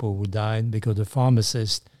 9 people who died because the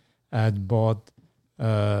pharmacist had bought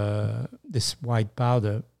this white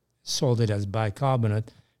powder, sold it as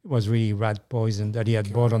bicarbonate. It was really rat poison that he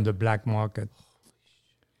had bought on the black market.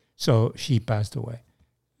 So she passed away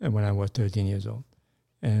when I was 13 years old.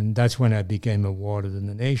 And that's when I became a ward of the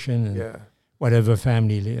nation. And whatever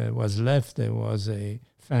family was left, there was a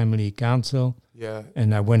family council. Yeah.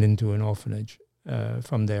 And I went into an orphanage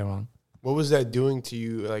from there on. What was that doing to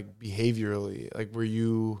you, like, behaviorally? Like, were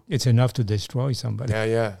you... It's enough to destroy somebody.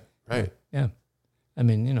 Yeah, right. Yeah. I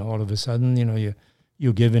mean, all of a sudden,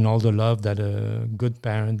 you're given all the love that a good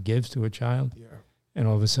parent gives to a child. Yeah. And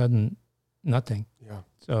all of a sudden, nothing. Yeah.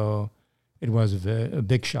 So it was a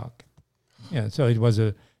big shock. Yeah, so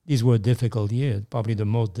these were difficult years, probably the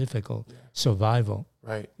most difficult. Survival.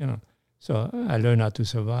 Right. So I learned how to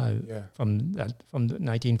survive from the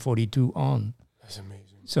 1942 on. That's amazing.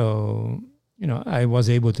 So, I was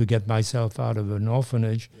able to get myself out of an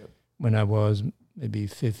orphanage when I was maybe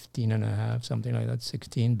 15 and a half, something like that,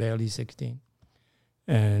 16, barely 16.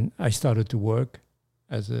 And I started to work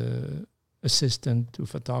as an assistant to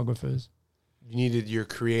photographers. You needed your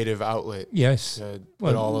creative outlet. Yes. To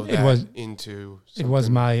put all of that into something. It was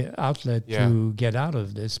my outlet to get out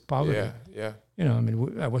of this poverty. Yeah. You know, I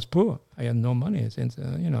mean, I was poor. I had no money since,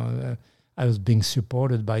 I was being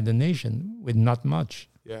supported by the nation with not much.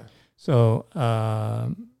 Yeah. So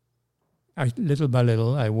little by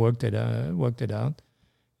little, I worked it out.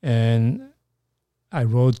 And I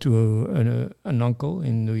wrote to an uncle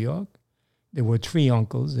in New York. There were 3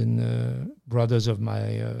 uncles and brothers of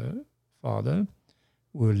my father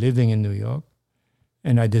who were living in New York.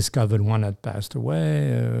 And I discovered one had passed away.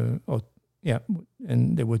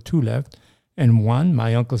 And there were 2 left. And one,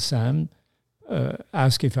 my Uncle Sam,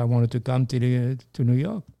 asked if I wanted to come to New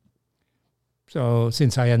York. So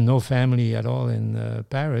since I had no family at all in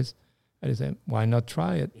Paris, I said, why not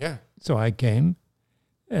try it? Yeah. So I came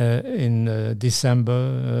in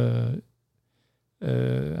December.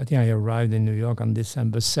 I think I arrived in New York on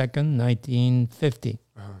December 2nd, 1950.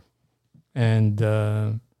 Uh-huh. And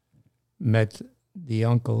met the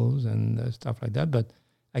uncles and stuff like that. But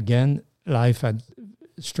again, life had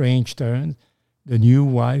strange turns. The new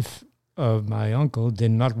wife of my uncle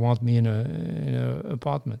did not want me in a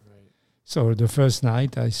apartment. Right. So the first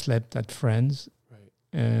night I slept at friends. Right.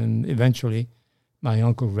 And eventually my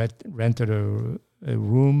uncle rented a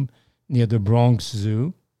room near the Bronx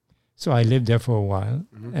Zoo. So I lived there for a while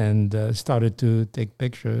and started to take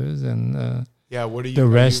pictures and what are you? The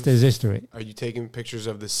rest is history. Are you taking pictures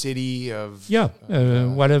of the city of? Yeah,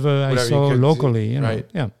 whatever I saw locally. You know, right.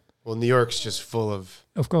 Yeah. Well, New York's just full of.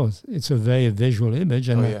 Of course, it's a very visual image,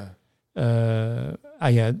 and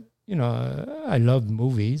I had, I loved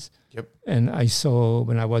movies. Yep. And I saw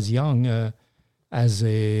when I was young, as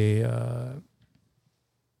a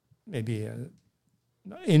maybe an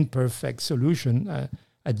imperfect solution.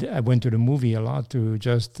 I went to the movie a lot to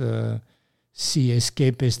just. See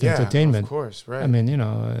escapist entertainment. Of course, right. I mean,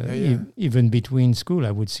 even between school,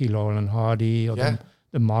 I would see Laurel and Hardy or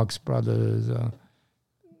the Marx Brothers,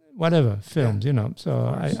 whatever films,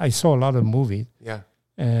 So I saw a lot of movies. Yeah.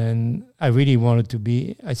 And I really wanted to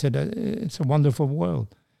be. I said, it's a wonderful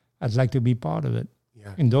world. I'd like to be part of it.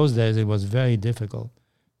 Yeah. In those days, it was very difficult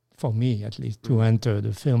for me, at least, to enter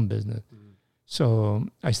the film business. So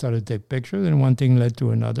I started to take pictures, and one thing led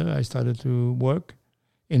to another. I started to work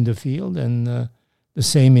in the field, and the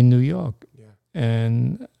same in New York. Yeah.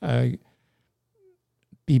 And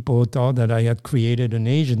people thought that I had created an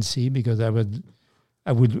agency because I would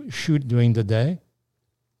shoot during the day,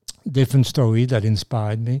 different stories that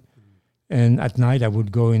inspired me. And at night I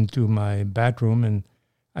would go into my bathroom, and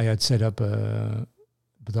I had set up a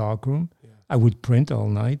dark room. Yeah. I would print all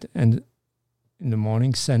night, and in the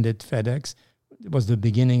morning send it FedEx. It was the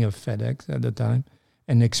beginning of FedEx at the time,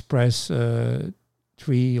 and Express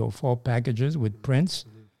 3 or 4 packages with prints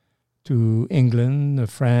to England,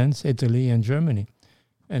 France, Italy, and Germany.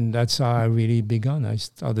 And that's how I really began. I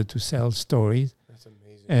started to sell stories. That's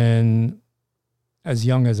amazing. And as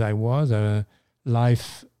young as I was,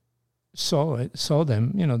 life saw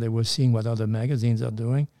them. They were seeing what other magazines are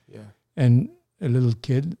doing. Yeah. And a little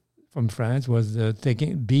kid from France was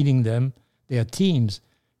beating them, their teams.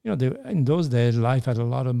 In those days, Life had a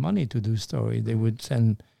lot of money to do stories. They would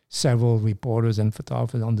send several reporters and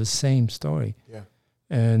photographers on the same story. Yeah.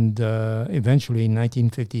 And eventually in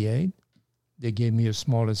 1958, they gave me a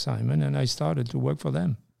small assignment, and I started to work for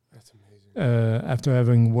them. That's amazing. After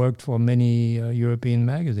having worked for many European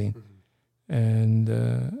magazines. And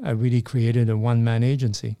I really created a one-man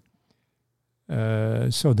agency.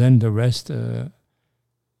 So then the rest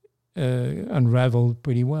unraveled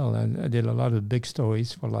pretty well. I did a lot of big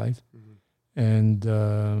stories for Life. And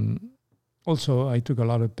also, I took a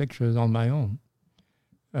lot of pictures on my own.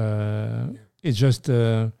 It's just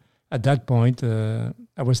at that point,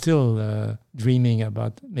 I was still dreaming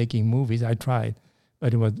about making movies. I tried,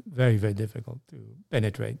 but it was very, very difficult to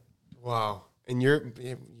penetrate. Wow! And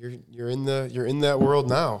you're in that world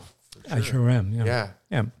now. For sure. I sure am. Yeah.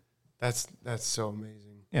 That's so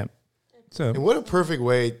amazing. Yeah. So, and what a perfect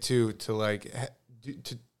way to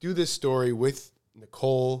do this story with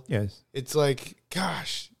Nicole. Yes. It's like,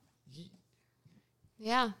 gosh.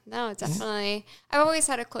 Yeah, no, definitely. I've always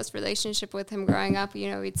had a close relationship with him growing up.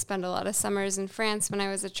 We'd spend a lot of summers in France when I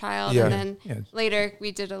was a child. Yeah. And then later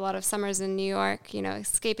we did a lot of summers in New York,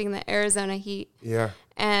 escaping the Arizona heat. Yeah.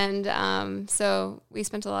 And so we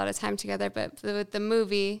spent a lot of time together. But with the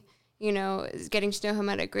movie, getting to know him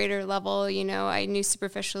at a greater level, I knew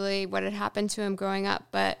superficially what had happened to him growing up,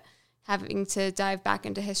 but having to dive back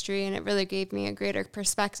into history, and it really gave me a greater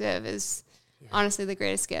perspective is honestly the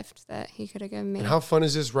greatest gift that he could have given me. And how fun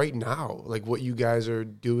is this right now? Like what you guys are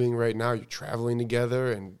doing right now? You're traveling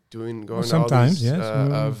together and going to all these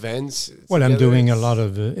events. Well, I'm doing a lot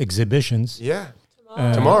of exhibitions. Yeah.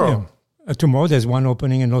 Tomorrow. Tomorrow there's one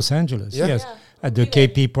opening in Los Angeles. Yeah. Yes. at the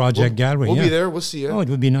KP Project Gallery. We'll yeah. be there. We'll see you. Oh, it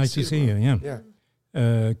would be nice to see you. Yeah. Yeah.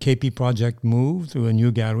 KP Project moved to a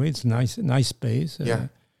new gallery. It's nice space. Yeah.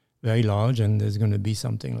 Very large, and there's going to be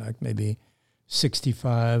something like maybe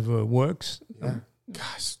 65 works. Yeah.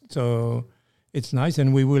 Gosh. So it's nice,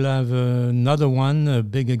 and we will have another one, a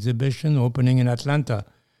big exhibition opening in Atlanta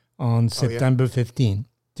on September 15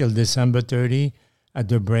 till December 30 at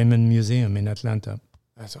the Bremen Museum in Atlanta.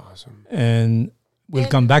 That's awesome. And we'll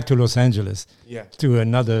come back to Los Angeles Yeah. to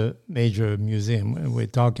another major museum. We're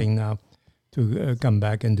talking now to come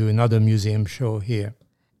back and do another museum show here.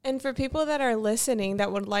 And for people that are listening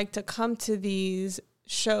that would like to come to these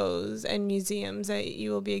shows and museums that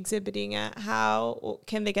you will be exhibiting at, how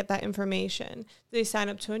can they get that information? Do they sign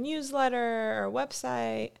up to a newsletter or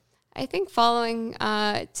website? I think following,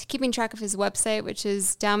 keeping track of his website, which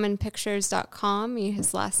is daumanpictures.com,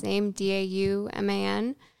 his last name,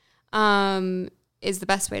 Dauman, is the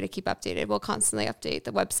best way to keep updated. We'll constantly update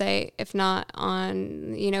the website. If not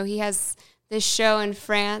on, he has this show in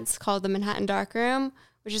France called the Manhattan Darkroom,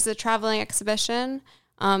 which is a traveling exhibition.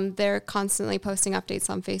 They're constantly posting updates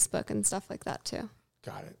on Facebook and stuff like that too.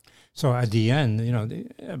 Got it. So at the end,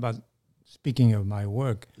 about speaking of my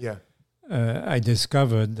work, Yeah. I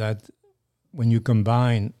discovered that when you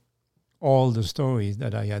combine all the stories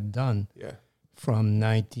that I had done from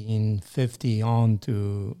 1950 on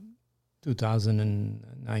to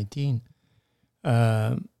 2019,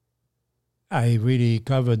 I really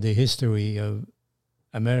covered the history of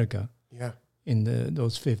America in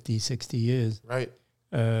those 50, 60 years. Right.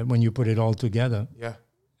 When you put it all together, Yeah.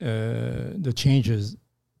 The changes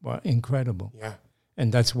were incredible. Yeah.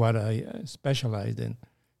 And that's what I specialized in,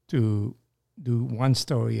 to do one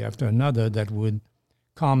story after another that would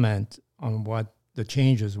comment on what the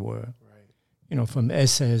changes were. Right. From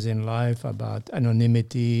essays in life about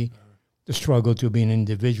anonymity, the struggle to be an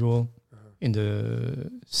individual in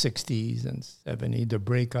the 60s and 70s, the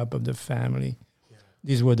breakup of the family. Yeah.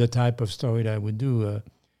 These were the type of story that I would do.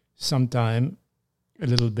 Sometime a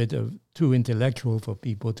little bit of too intellectual for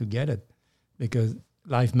people to get it, because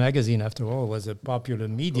Life magazine, after all, was a popular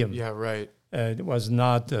medium. Yeah, right. It was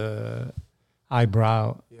not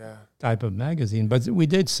highbrow type of magazine, but we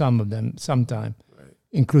did some of them sometime,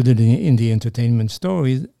 included in the entertainment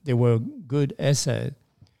stories. There were good essays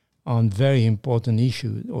on very important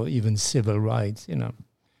issues, or even civil rights.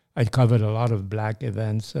 I covered a lot of black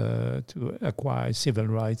events to acquire civil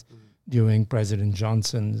rights during President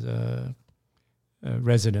Johnson's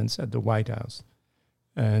residence at the White House.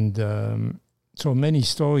 And so many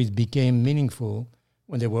stories became meaningful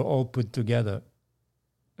when they were all put together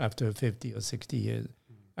after 50 or 60 years,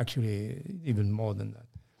 actually even more than that.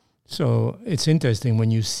 So it's interesting when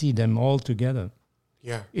you see them all together.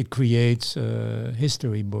 Yeah. It creates a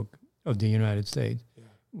history book of the United States,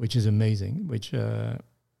 which is amazing,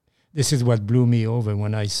 this is what blew me over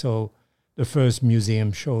when I saw the first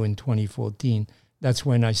museum show in 2014. That's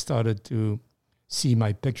when I started to see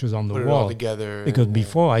my pictures on the Put wall. it all together. Because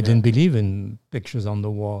before I didn't believe in pictures on the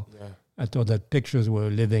wall. Yeah. I thought that pictures were a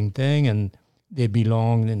living thing and they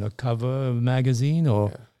belonged in a cover of a magazine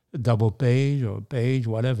or a double page or a page,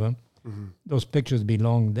 whatever. Mm-hmm. Those pictures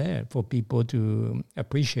belong there for people to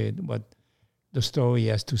appreciate what the story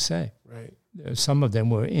has to say. Right. Some of them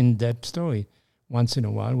were in-depth story. Once in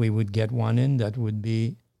a while, we would get one in that would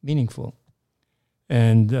be meaningful.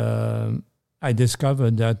 And I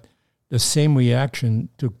discovered that the same reaction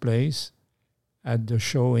took place at the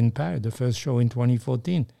show in Paris, the first show in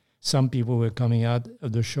 2014. Some people were coming out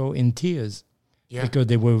of the show in tears because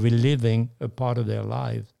they were reliving a part of their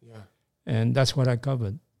lives. Yeah. And that's what I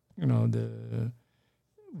covered,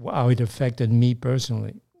 how it affected me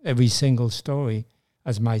personally. Every single story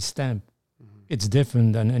has my stamp. Mm-hmm. It's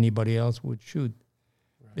different than anybody else would shoot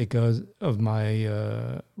because of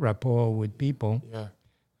my rapport with people. Yeah.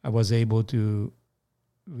 I was able to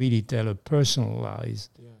really tell a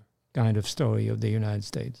personalized kind of story of the United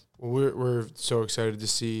States. Well, we're so excited to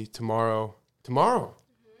see tomorrow.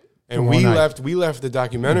 And Tomorrow we left the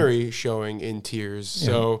documentary showing in tears. Yeah.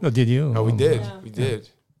 So did you? Oh, we did. Yeah. We did.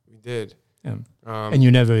 Yeah. And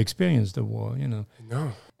you never experienced the war, No.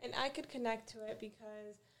 And I could connect to it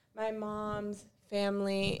because my mom's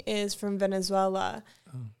family is from Venezuela.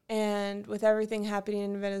 Oh. And with everything happening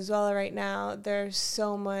in Venezuela right now, there's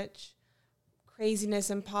so much craziness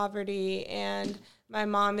and poverty. And my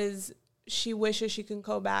mom she wishes she can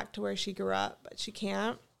go back to where she grew up, but she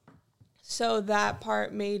can't. So that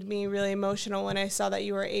part made me really emotional when I saw that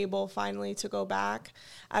you were able finally to go back.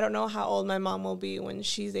 I don't know how old my mom will be when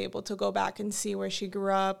she's able to go back and see where she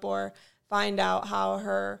grew up or find out how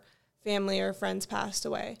her family or friends passed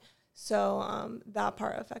away. So that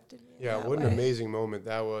part affected me. Yeah, what an amazing moment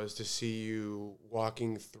that was to see you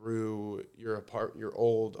walking through your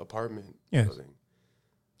old apartment building.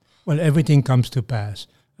 Well, everything comes to pass.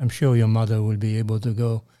 I'm sure your mother will be able to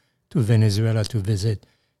go to Venezuela to visit.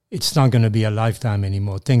 It's not going to be a lifetime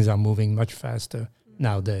anymore. Things are moving much faster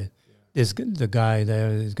nowadays. The guy there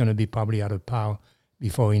is going to be probably out of power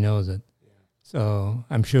before he knows it. Yeah. So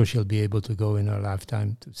I'm sure she'll be able to go in her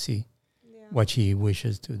lifetime to see what she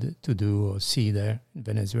wishes to do or see there in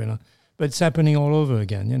Venezuela. But it's happening all over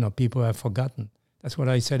again. You know, people have forgotten. That's what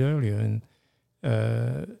I said earlier. And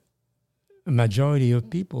a majority of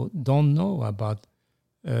people don't know about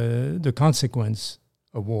the consequence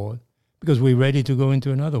of war because we're ready to go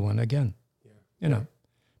into another one again. Yeah. You know,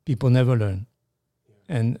 people never learn.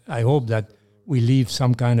 Yeah. And I hope that we leave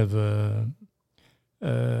some kind of a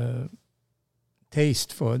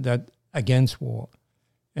taste for that against war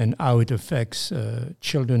and how it affects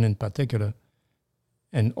children in particular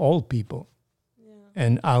and all people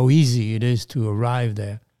and how easy it is to arrive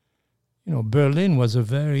there. You know, Berlin was a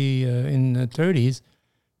very, in the 30s,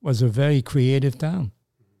 was a very creative town.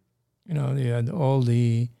 You know, they had all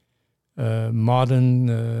the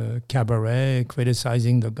modern cabaret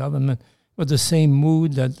criticizing the government. It was the same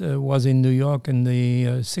mood that was in New York in the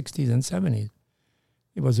 60s and 70s.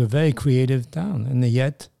 It was a very creative town. And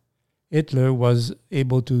yet, Hitler was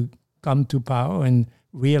able to come to power and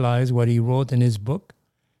realize what he wrote in his book.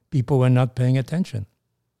 People were not paying attention.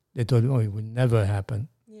 They thought, it would never happen.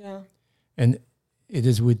 Yeah. And it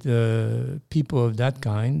is with people of that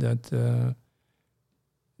kind that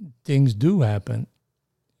things do happen.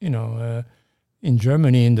 You know, in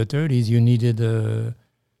Germany in the 30s, you needed a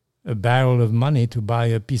barrel of money to buy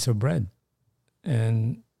a piece of bread.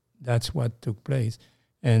 And that's what took place.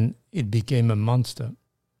 And it became a monster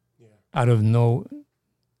out of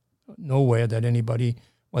nowhere that anybody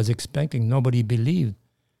was expecting. Nobody believed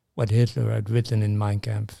what Hitler had written in Mein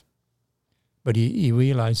Kampf. But he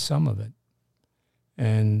realized some of it.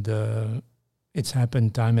 And it's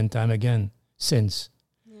happened time and time again since.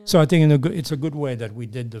 Yeah. So I think it's a good way that we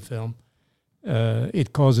did the film.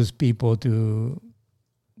 It causes people to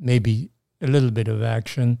maybe a little bit of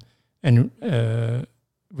action and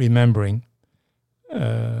remembering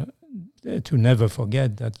to never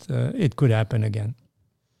forget that it could happen again.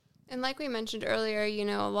 And like we mentioned earlier, you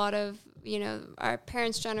know, a lot of, you know, our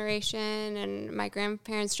parents' generation and my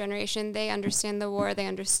grandparents' generation, they understand the war, they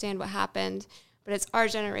understand what happened. But it's our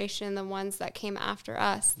generation, the ones that came after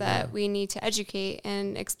us, that we need to educate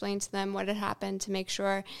and explain to them what had happened to make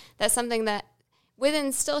sure that something that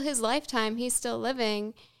within still his lifetime, he's still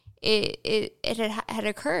living, it had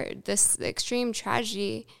occurred, this extreme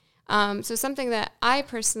tragedy. So something that I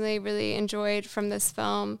personally really enjoyed from this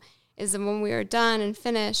film is that when we were done and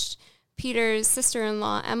finished, Peter's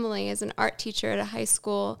sister-in-law, Emily, is an art teacher at a high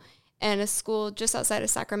school and a school just outside of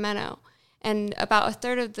Sacramento. And about a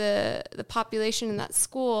third of the population in that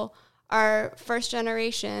school are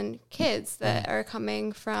first-generation kids that are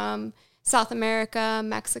coming from South America,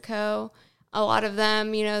 Mexico. A lot of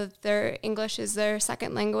them, you know, their English is their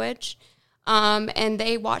second language. And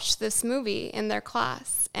they watched this movie in their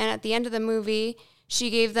class. And at the end of the movie, she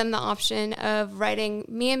gave them the option of writing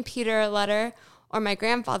me and Peter a letter or my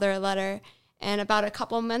grandfather a letter. And about a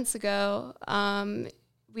couple months ago,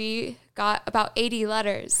 we got about 80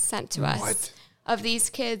 letters sent to us of these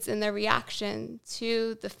kids and their reaction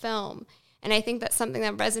to the film. And I think that's something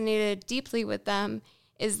that resonated deeply with them,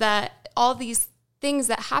 is that all these things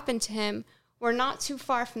that happened to him were not too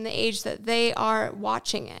far from the age that they are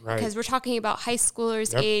watching it. Because we're talking about high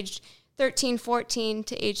schoolers aged 13, 14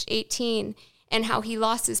 to age 18, and how he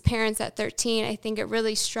lost his parents at 13. I think it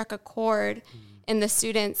really struck a chord in the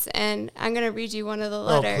students. And I'm going to read you one of the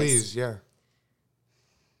letters. Oh, please, yeah.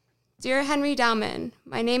 Dear Henri Dauman,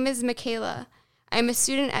 my name is Michaela. I am a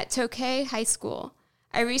student at Tokay High School.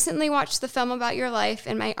 I recently watched the film about your life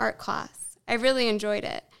in my art class. I really enjoyed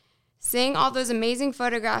it. Seeing all those amazing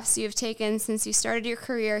photographs you have taken since you started your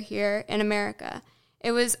career here in America.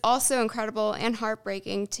 It was also incredible and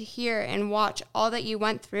heartbreaking to hear and watch all that you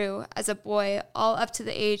went through as a boy, all up to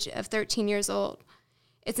the age of 13 years old.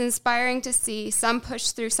 It's inspiring to see some push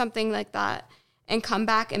through something like that and come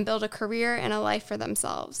back and build a career and a life for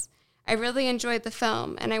themselves. I really enjoyed the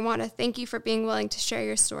film, and I want to thank you for being willing to share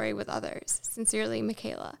your story with others. Sincerely,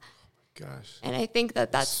 Michaela. Gosh. And I think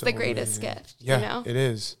that that's so the greatest gift. Yeah, you know? It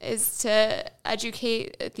is To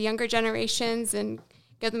educate the younger generations and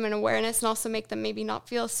give them an awareness and also make them maybe not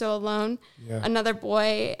feel so alone. Yeah. Another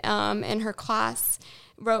boy in her class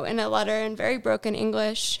wrote in a letter in very broken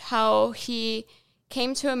English how he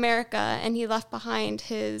came to America and he left behind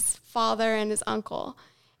his father and his uncle.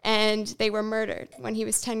 and they were murdered when he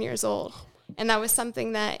was 10 years old. And that was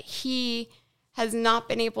something that he has not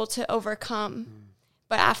been able to overcome.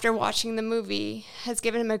 But after watching the movie, has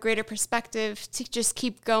given him a greater perspective to just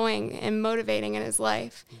keep going and motivating in his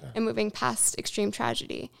life and moving past extreme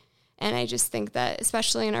tragedy. And I just think that,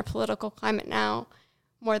 especially in our political climate now,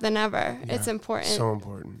 more than ever, it's important, so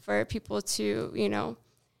important for people to, you know,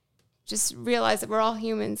 just realize that we're all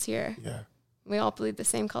humans here. Yeah. We all bleed the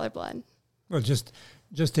same color blood. Well,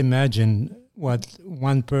 just imagine what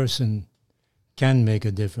one person can make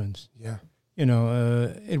a difference. Yeah. You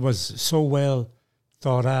know, it was so well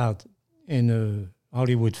thought out in a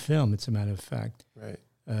Hollywood film, it's a matter of fact, Right.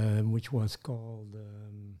 which was called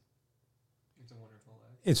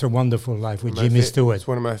It's a Wonderful Life with One of my Jimmy Stewart. It's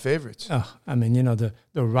one of my favorites. I mean, you know,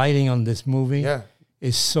 the writing on this movie Yeah.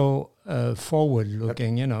 is so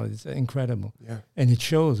forward-looking, you know, it's incredible. Yeah. And it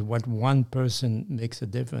shows what one person makes a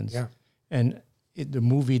difference. Yeah. And the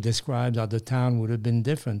movie describes how the town would have been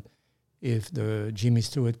different if the Jimmy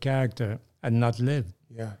Stewart character had not lived.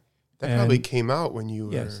 Yeah. That And probably came out when you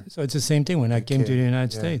were... Yes. So it's the same thing when I came to kid. the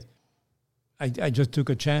United Yeah. States. I just took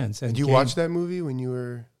a chance. And Did you came. watch that movie when you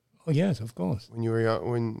were Yes, of course.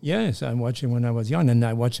 young? Yes, I watched it when I was young, and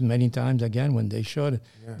I watched it many times again when they showed it.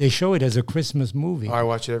 Yeah. They show it as a Christmas movie. Oh, I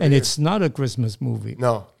watch it every And year. it's not a Christmas movie.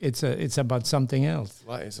 No. It's about something else.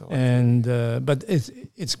 It's a lot. And but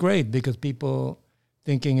it's great because people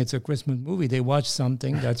thinking it's a Christmas movie, they watch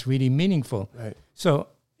something that's really meaningful. Right. So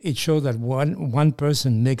it shows that one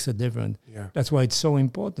person makes a difference. Yeah. That's why it's so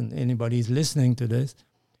important. Anybody who's listening to this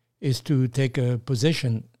is to take a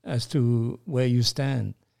position as to where you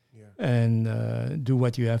stand and do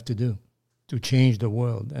what you have to do to change the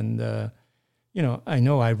world. And you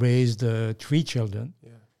know I raised 3 children,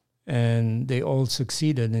 and they all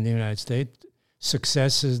succeeded in the United States.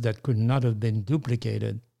 Successes that could not have been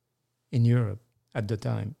duplicated in Europe at the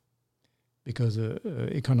time because of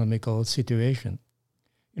economical situation.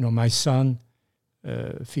 You know, my son,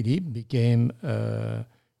 Philippe, became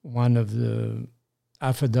one of the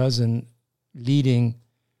half a dozen leading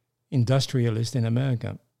industrialists in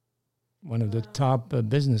America, one of the top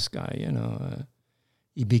business guy, you know.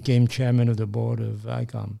 He became chairman of the board of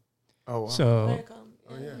ICOM. Oh, wow. So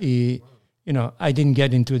yeah. he, you know, I didn't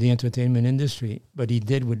get into the entertainment industry, but he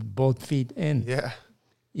did with both feet in. Yeah.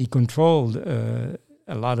 He controlled a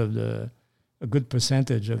lot of a good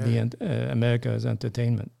percentage of the America's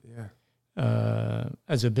entertainment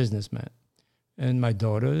as a businessman. And my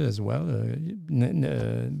daughter as well,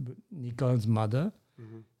 Nicole's mother,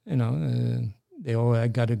 you know, they all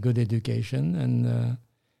got a good education, and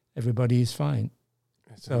everybody is fine.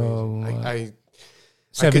 That's So amazing.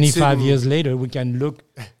 75 years later, we can look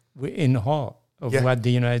in awe of Yeah. what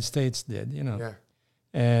the United States did, you know. Yeah.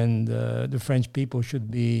 And the French people should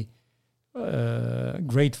be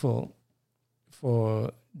grateful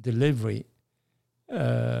for delivery.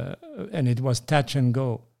 And it was touch and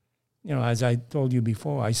go. You know, as I told you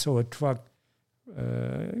before, I saw a truck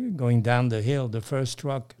going down the hill, the first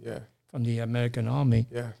truck from the American Army.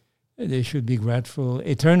 Yeah. They should be grateful,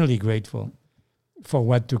 eternally grateful for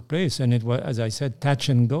what took place. And it was, as I said, touch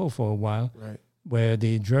and go for a while, where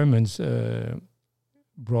the Germans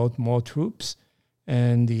brought more troops,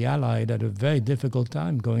 and the Allied had a very difficult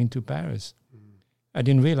time going to Paris. I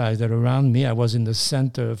didn't realize that around me I was in the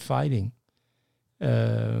center of fighting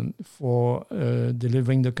for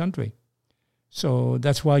delivering the country. So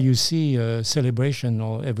that's why you see a celebration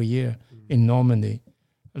every year in Normandy.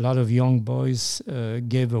 A lot of young boys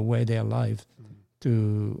gave away their life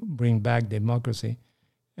to bring back democracy,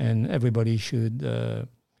 and everybody should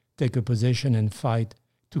take a position and fight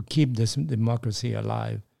to keep this democracy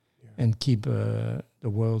alive and keep the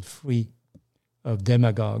world free of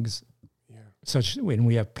demagogues, such when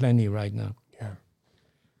we have plenty right now.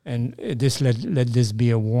 And this let this be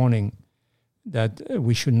a warning that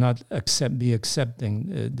we should not be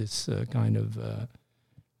accepting this kind of.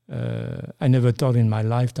 I never thought in my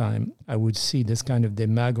lifetime I would see this kind of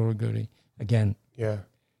demagoguery again. Yeah.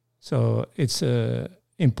 So it's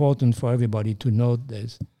important for everybody to note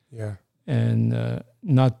this. Yeah. And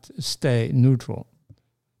not stay neutral,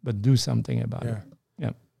 but do something about it.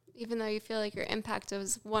 Yeah. Even though you feel like your impact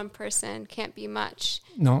as one person can't be much.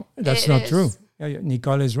 No, that's not true. Yeah,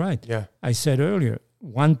 Nicole is right. Yeah. I said earlier,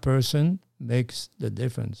 one person makes the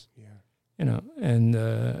difference. Yeah. You know,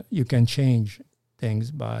 and you can change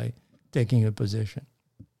things by taking a position.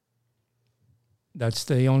 That's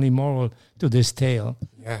the only moral to this tale.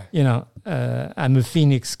 Yeah. You know, I'm a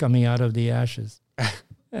phoenix coming out of the ashes.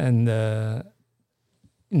 And now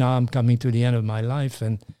I'm coming to the end of my life,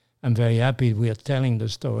 and I'm very happy we are telling the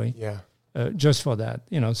story. Yeah. just for that,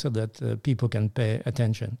 so that people can pay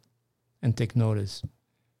attention and take notice.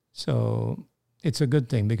 So it's a good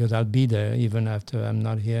thing because I'll be there even after I'm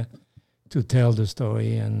not here to tell the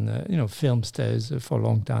story. And, film stays for a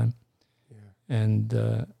long time. Yeah.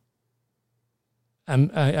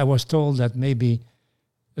 And I was told that maybe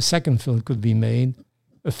a second film could be made,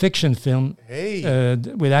 a fiction film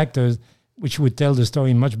with actors, which would tell the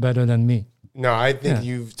story much better than me. No, I think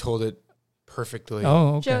you've told it perfectly.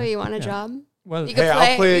 Oh, okay. Joey, you want a job? Well, you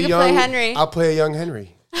can play Henri. I'll play a young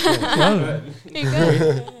Henri. Well, you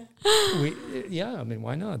good?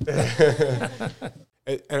 Why not?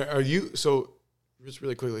 Are you, so just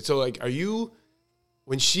really quickly, so like, are you,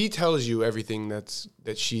 when she tells you everything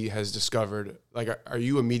that she has discovered, like, are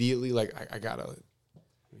you immediately like, I gotta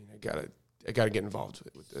get involved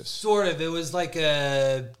with this? Sort of. It was like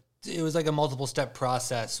a multiple step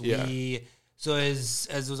process. Yeah. So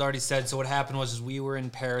as was already said, so what happened was we were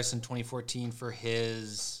in Paris in 2014 for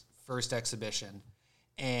his first exhibition,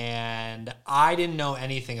 and I didn't know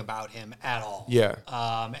anything about him at all. Yeah.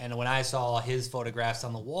 And when I saw his photographs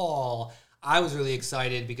on the wall, I was really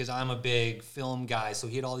excited because I'm a big film guy. So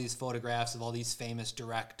he had all these photographs of all these famous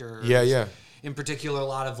directors. Yeah. In particular, a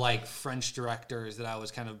lot of like French directors that I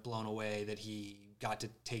was kind of blown away that he got to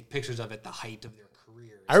take pictures of at the height of their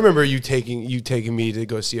careers. I remember you taking me to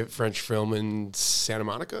go see a French film in Santa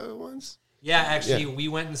Monica once. Yeah, actually, we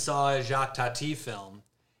went and saw a Jacques Tati film.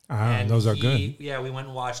 And those are good. Yeah, we went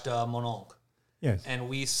and watched Mon Oncle. Yes. And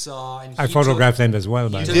we saw... And I photographed them as well.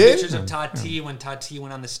 He took pictures of Tati when Tati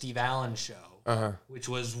went on the Steve Allen show, which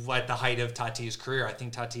was at the height of Tati's career. I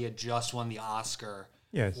think Tati had just won the Oscar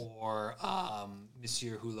for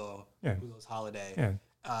Monsieur Hulot's Holiday. Yeah.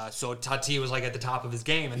 So Tati was like at the top of his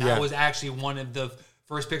game. And that was actually one of the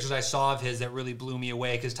first pictures I saw of his that really blew me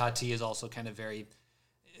away because Tati is also kind of very...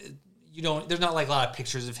 there's not like a lot of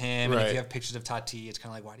pictures of him. And if you have pictures of Tati, it's kind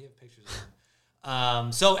of like, why do you have pictures of him?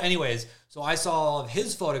 So anyways, so I saw all of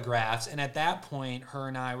his photographs. And at that point, her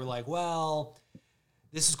and I were like, well,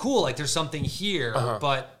 this is cool. Like there's something here.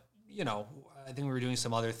 But, I think we were doing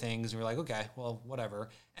some other things. And we were like, okay, well, whatever.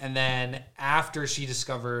 And then after she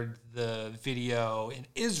discovered the video in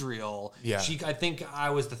Israel, I think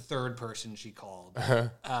I was the third person she called.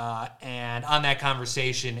 And on that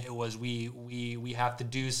conversation, it was we have to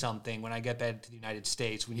do something. When I get back to the United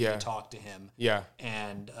States, we need to talk to him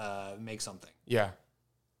and make something. Yeah.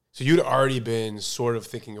 So you'd already been sort of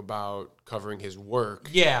thinking about covering his work.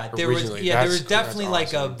 Yeah, there was definitely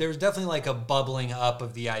awesome. like a bubbling up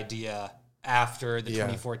of the idea after the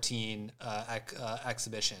 2014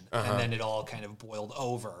 exhibition, and then it all kind of boiled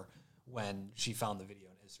over when she found the video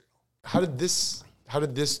in Israel. How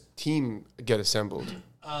did this team get assembled?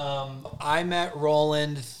 I met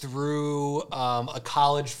Roland through a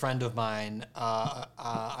college friend of mine.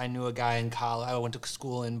 I knew a guy in college. I went to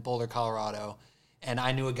school in Boulder, Colorado, and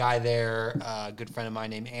I knew a guy there, a good friend of mine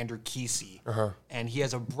named Andrew Kesey, and he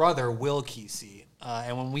has a brother, Will Kesey.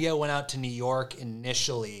 And when we went out to New York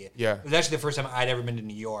initially, it was actually the first time I'd ever been to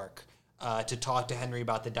New York to talk to Henri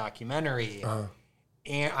about the documentary.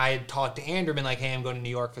 And I had talked to Andrew, been like, "Hey, I'm going to New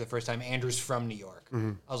York for the first time." Andrew's from New York.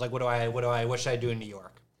 I was like, "What should I do in New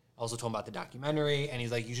York?" I also told him about the documentary, and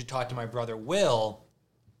he's like, "You should talk to my brother Will.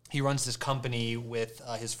 He runs this company with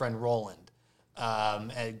his friend Roland."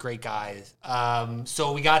 A great guy.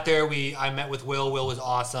 So we got there. I met with Will. Will was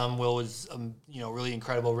awesome. Will was, really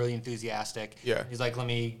incredible, really enthusiastic. Yeah. He's like, let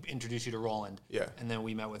me introduce you to Roland. Yeah. And then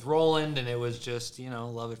we met with Roland, and it was just,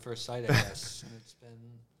 love at first sight, I guess. And it's been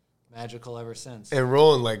magical ever since. And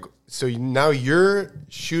Roland, so now you're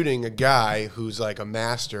shooting a guy who's like a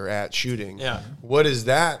master at shooting. Yeah. What is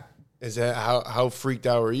that? Is that how freaked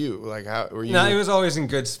out were you? Like how were you? No, he was always in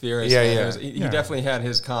good spirits. Yeah, man. He definitely had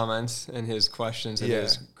his comments and his questions and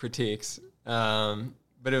his critiques.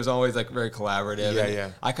 But it was always like very collaborative. Yeah.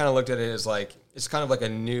 I kind of looked at it as like it's kind of like a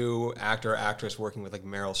new actor or actress working with like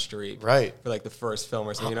Meryl Streep, right? For like the first film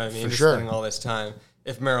or something. You know what I mean? For sure. Spending all this time.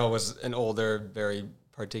 If Meryl was an older, very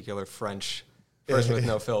particular French person with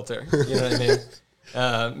no filter, you know what I mean?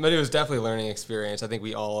 But it was definitely a learning experience. I think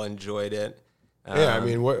we all enjoyed it. What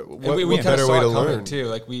we better way to learn too?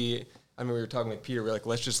 Like we were talking with Peter. We're like,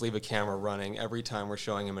 let's just leave a camera running every time we're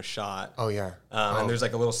showing him a shot. Oh yeah. And there's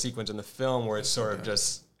like a little sequence in the film where it's sort of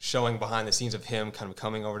just showing behind the scenes of him kind of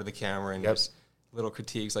coming over to the camera and just little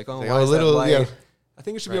critiques like, why is that light? I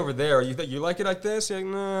think it should be over there. You like it like this? You're like,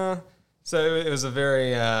 nah. So it was a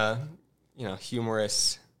very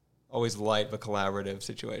humorous, always light but collaborative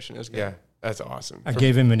situation. It was good. Yeah. That's awesome. I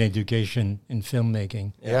gave him an education in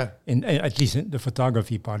filmmaking. Yeah. At least in the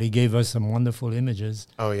photography part. He gave us some wonderful images.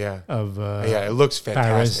 Oh, yeah. Of it looks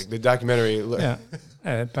fantastic. Paris. The documentary.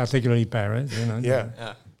 particularly Paris.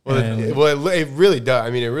 Yeah. Well, it really does. I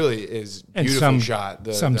mean, it really is beautifully shot.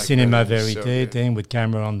 Some cinema verite thing with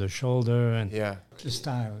camera on the shoulder and the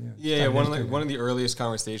style. Yeah, one of the earliest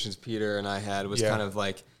conversations Peter and I had was kind of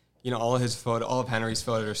like, all of Henri's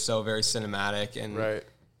photos are so very cinematic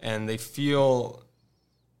and they feel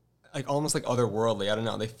like almost like otherworldly. I don't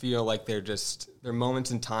know. They feel like they're moments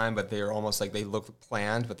in time, but they're almost like they look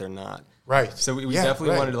planned, but they're not. Right. So we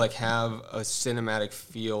definitely wanted to like have a cinematic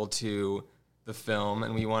feel to the film,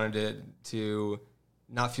 and we wanted it to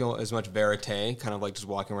not feel as much verite, kind of like just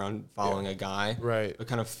walking around following a guy, right? But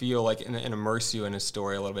kind of feel like and immerse you in a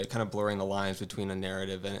story a little bit, kind of blurring the lines between a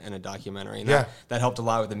narrative and a documentary. And that helped a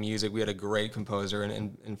lot with the music. We had a great composer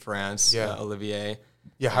in France, Olivier.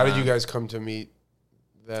 Yeah, how did you guys come to meet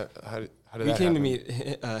that? How did we came to meet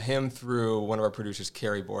him through one of our producers,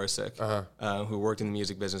 Carrie Borsick, who worked in the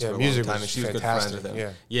music business for a long time, and she was good friends with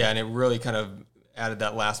him. Yeah, and it really kind of added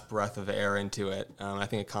that last breath of air into it. I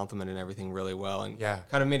think it complemented everything really well, and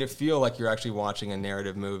kind of made it feel like you're actually watching a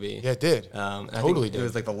narrative movie. Yeah, it did. Totally did. It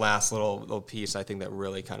was like the last little piece, I think, that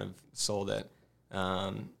really kind of sold it.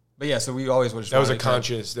 But yeah, so we always that was a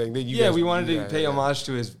conscious thing. That we wanted to pay homage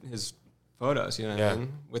to his photos, what I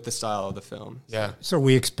mean, with the style of the film. Yeah. So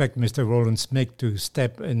we expect Mr. Roland Smith to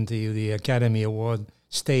step into the Academy Award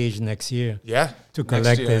stage next year. Yeah. To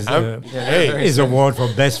collect his award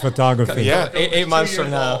for best photography. Yeah. 8 months from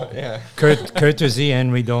now. Yeah. Courtesy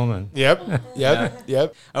Henri Dauman.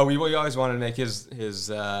 Yep. Oh, we always wanted to make his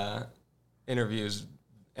interviews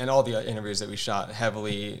and all the interviews that we shot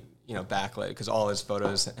heavily, backlit, because all his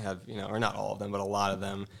photos have, or not all of them, but a lot of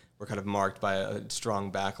them were kind of marked by a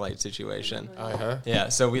strong backlight situation. Yeah,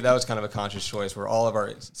 so that was kind of a conscious choice where all of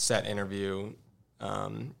our set interview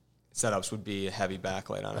setups would be a heavy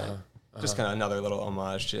backlight on it. Just kind of another little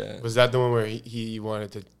homage to... Was that the one where he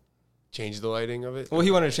wanted to change the lighting of it? Well,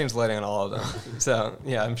 he wanted to change the lighting on all of them. So,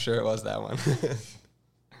 yeah, I'm sure it was that one.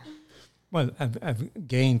 Well, I've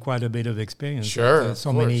gained quite a bit of experience. Sure.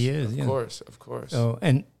 So many years. Of course. So,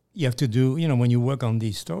 and you have to do, when you work on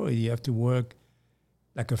these stories, you have to work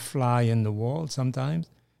like a fly in the wall sometimes.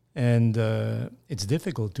 And it's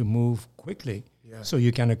difficult to move quickly so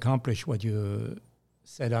you can accomplish what you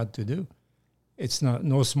set out to do. It's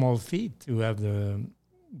no small feat to have the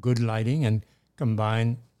good lighting and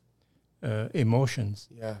combine emotions.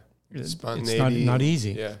 Yeah. It's not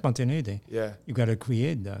easy. Yeah. Spontaneity. Yeah. You got to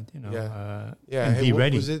create that, and be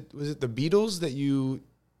ready. Was it the Beatles that you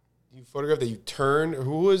photographed, that you turned?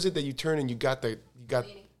 Who was it that you turned and you got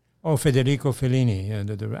Oh, Federico Fellini. Yeah,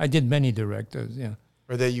 I did many directors. Yeah.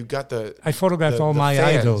 Or that you got the... I photographed all my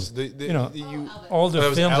idols. All the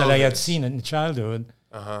Elvis. films that I had seen in childhood.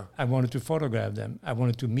 I wanted to photograph them. I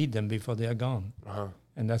wanted to meet them before they are gone.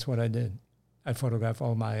 And that's what I did. I photographed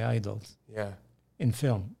all my idols. Yeah. In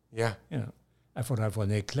film. Yeah. I photographed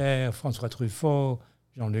René Clair, François Truffaut,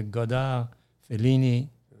 Jean-Luc Godard, Fellini,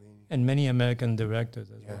 and many American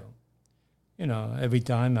directors as well. Every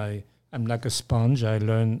time I'm like a sponge. I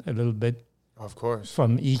learn a little bit, of course,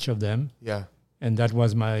 from each of them. Yeah. And that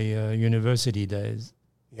was my university days.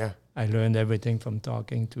 Yeah. I learned everything from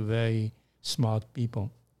talking to very smart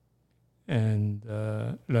people and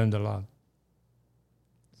learned a lot.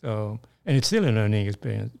 So, and it's still a learning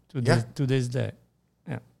experience to this day.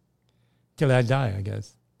 Yeah. Till I die, I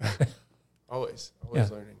guess. Always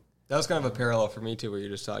learning. That was kind of a parallel for me too, what you're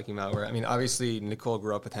just talking about. Where obviously Nicole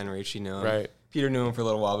grew up with Henri. She knew him. Right. Peter knew him for a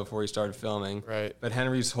little while before he started filming. Right. But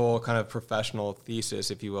Henri's whole kind of professional thesis,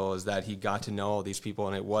 if you will, is that he got to know all these people,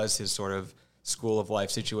 and it was his sort of school of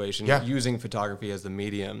life situation, using photography as the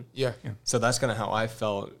medium. Yeah. So that's kind of how I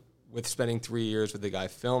felt with spending 3 years with the guy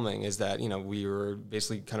filming, is that, we were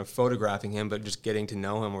basically kind of photographing him, but just getting to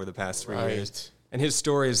know him over the past 3 years. And his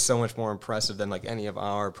story is so much more impressive than like any of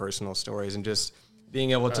our personal stories, and just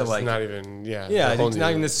being able to like... It's not even, it's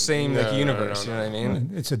not even the same universe, you know what I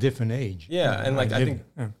mean? It's a different age. Yeah, and like I think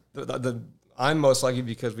I'm most lucky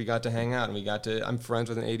because we got to hang out, and I'm friends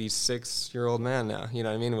with an 86-year-old man now, you know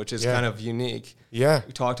what I mean? Which is kind of unique. Yeah.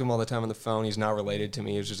 We talk to him all the time on the phone. He's not related to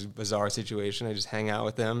me. It's just a bizarre situation. I just hang out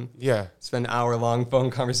with him. Yeah. Spend hour-long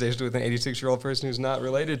phone conversations with an 86-year-old person who's not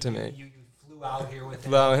related to me. You flew out here with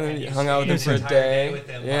him. And hung out with him for a day.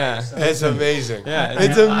 Yeah. It's amazing. Yeah.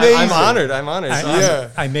 It's amazing. I'm honored.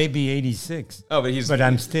 I may be 86. Oh, but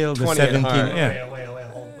I'm still the 17.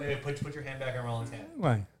 Wait, put your hand back on Roland's hand.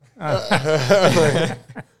 Why?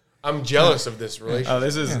 I'm jealous of this relationship. Oh,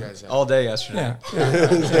 this is all day yesterday.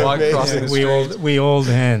 Crossing the street. We old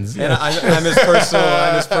hands. And I'm his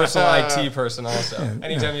personal IT person also.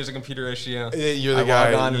 Anytime there's a computer issue, you're the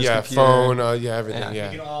guy. Phone. Everything. You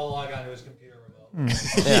can all log on to his computer remote.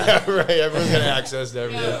 Yeah, right. Everyone's got access to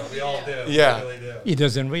everything. We all do. Yeah. We really do. He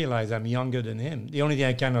doesn't realize I'm younger than him. The only thing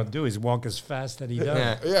I cannot do is walk as fast as he does.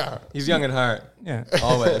 Yeah. Yeah. He's young at heart. Yeah.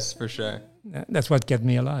 Always, for sure. That's what kept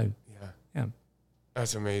me alive. Yeah. Yeah.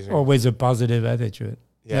 That's amazing. Always a positive attitude.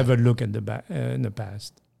 Yeah. Never look at the in the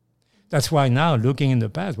past. That's why now looking in the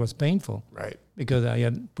past was painful Right. because I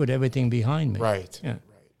had put everything behind me. Right. Yeah.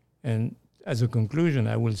 And as a conclusion,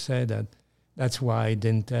 I will say that that's why I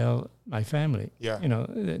didn't tell my family. Yeah. You know,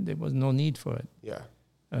 there was no need for it. Yeah.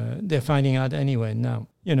 They're finding out anyway now.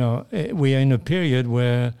 You know, we are in a period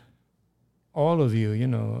where all of you, you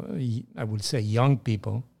know, I would say young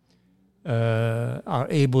people, are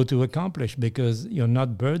able to accomplish because you're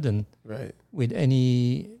not burdened Right. with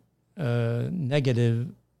any negative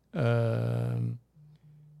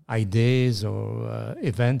ideas or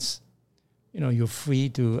events. You know, you're free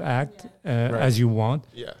to act as you want.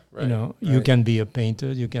 Yeah. Right. You know, you can be a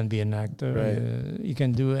painter, you can be an actor, Right. You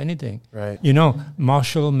can do anything. Right. You know,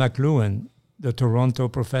 Marshall McLuhan, the Toronto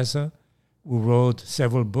professor, who wrote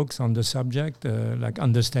several books on the subject, like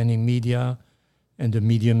Understanding Media and The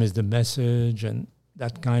Medium is the Message and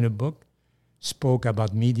that kind of book, spoke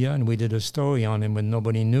about media, and we did a story on him when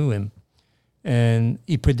nobody knew him. And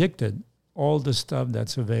he predicted all the stuff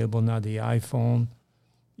that's available now, the iPhone.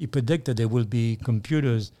 He predicted there will be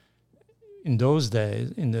computers in those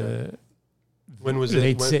days, in the When was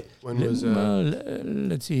late it? When was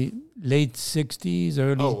let's see, late 60s,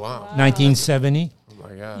 early Oh wow. 1970. Oh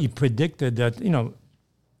my God. He predicted that, you know,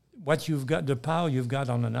 what you've got, the power you've got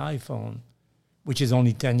on an iPhone, which is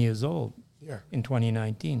only 10 years old Yeah. in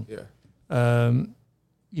 2019. Yeah.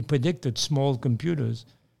 He predicted small computers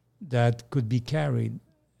that could be carried,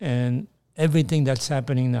 and everything that's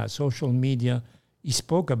happening now, social media, he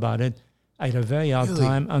spoke about it. I had a very hard Really?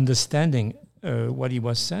 time understanding what he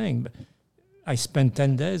was saying. But I spent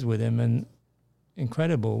 10 days with him, and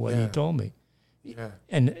incredible what he Yeah. told me. Yeah.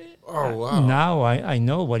 And Oh wow. now I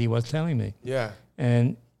know what he was telling me. Yeah.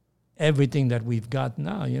 And everything that we've got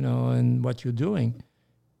now, you know, and what you're doing,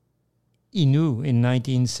 he knew in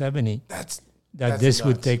 1970 That's this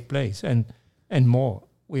would nuts. take place, and more.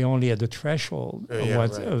 We're only at the threshold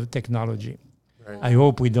of technology. Right. I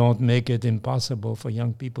hope we don't make it impossible for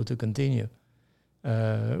young people to continue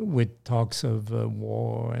with talks of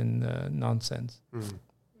war and nonsense.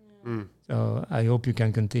 So I hope you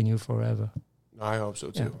can continue forever. I hope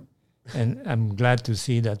so too. And I'm glad to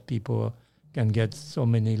see that people can get so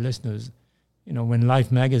many listeners. You know, when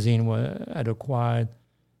Life magazine had acquired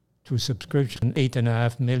through subscription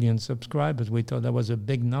 8.5 million subscribers, we thought that was a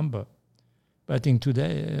big number. But I think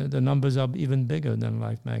today the numbers are even bigger than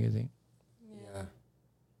Life magazine. Yeah.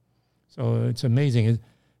 So it's amazing.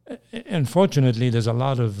 Unfortunately, there's a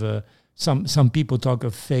lot of some people talk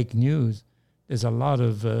of fake news. There's a lot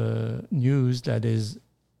of news that is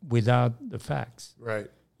without the facts. Right.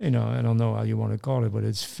 You know, I don't know how you want to call it, but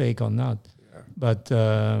it's fake or not. Yeah. But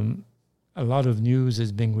a lot of news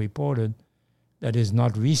is being reported that is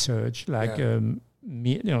not researched like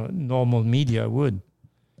normal media would.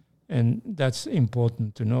 And that's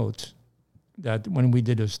important to note, that when we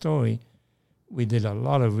did a story, we did a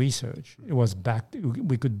lot of research. It was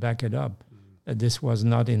we could back it up, that this was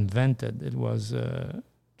not invented. It was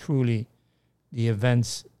truly the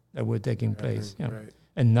events that were taking place. Yeah. Right.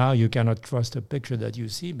 And now you cannot trust a picture that you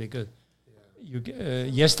see because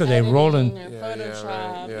yesterday Roland...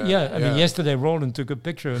 Photoshop. I mean, yesterday Roland took a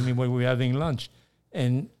picture of me when we were having lunch,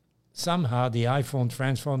 and somehow the iPhone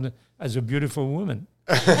transformed it as a beautiful woman.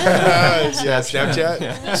 Yeah, Snapchat.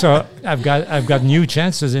 Yeah. So I've got new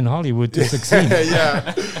chances in Hollywood to succeed.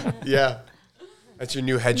 Yeah. That's your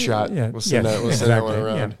new headshot. Yeah. We'll send that one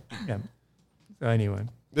around. Yeah. So anyway,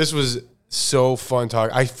 This was so fun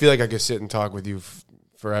talk. I feel like I could sit and talk with you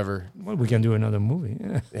forever. well, we can do another movie.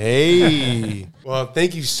 Hey. Well,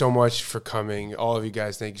 thank you so much for coming. All of you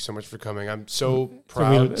guys, thank you so much for coming. I'm so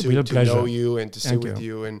proud to know you and to sit with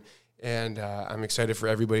you. And I'm excited for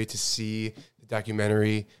everybody to see the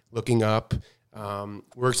documentary, Looking Up.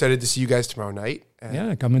 We're excited to see you guys tomorrow night.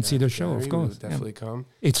 Yeah, come and see the show, of course. We'll definitely come.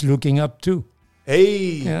 It's Looking Up too. Hey.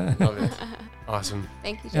 Yeah. Love it. Awesome.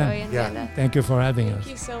 Thank you, Joey and Yeah. Amanda. Thank you for having us.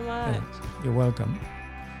 Thank you so much. You're welcome.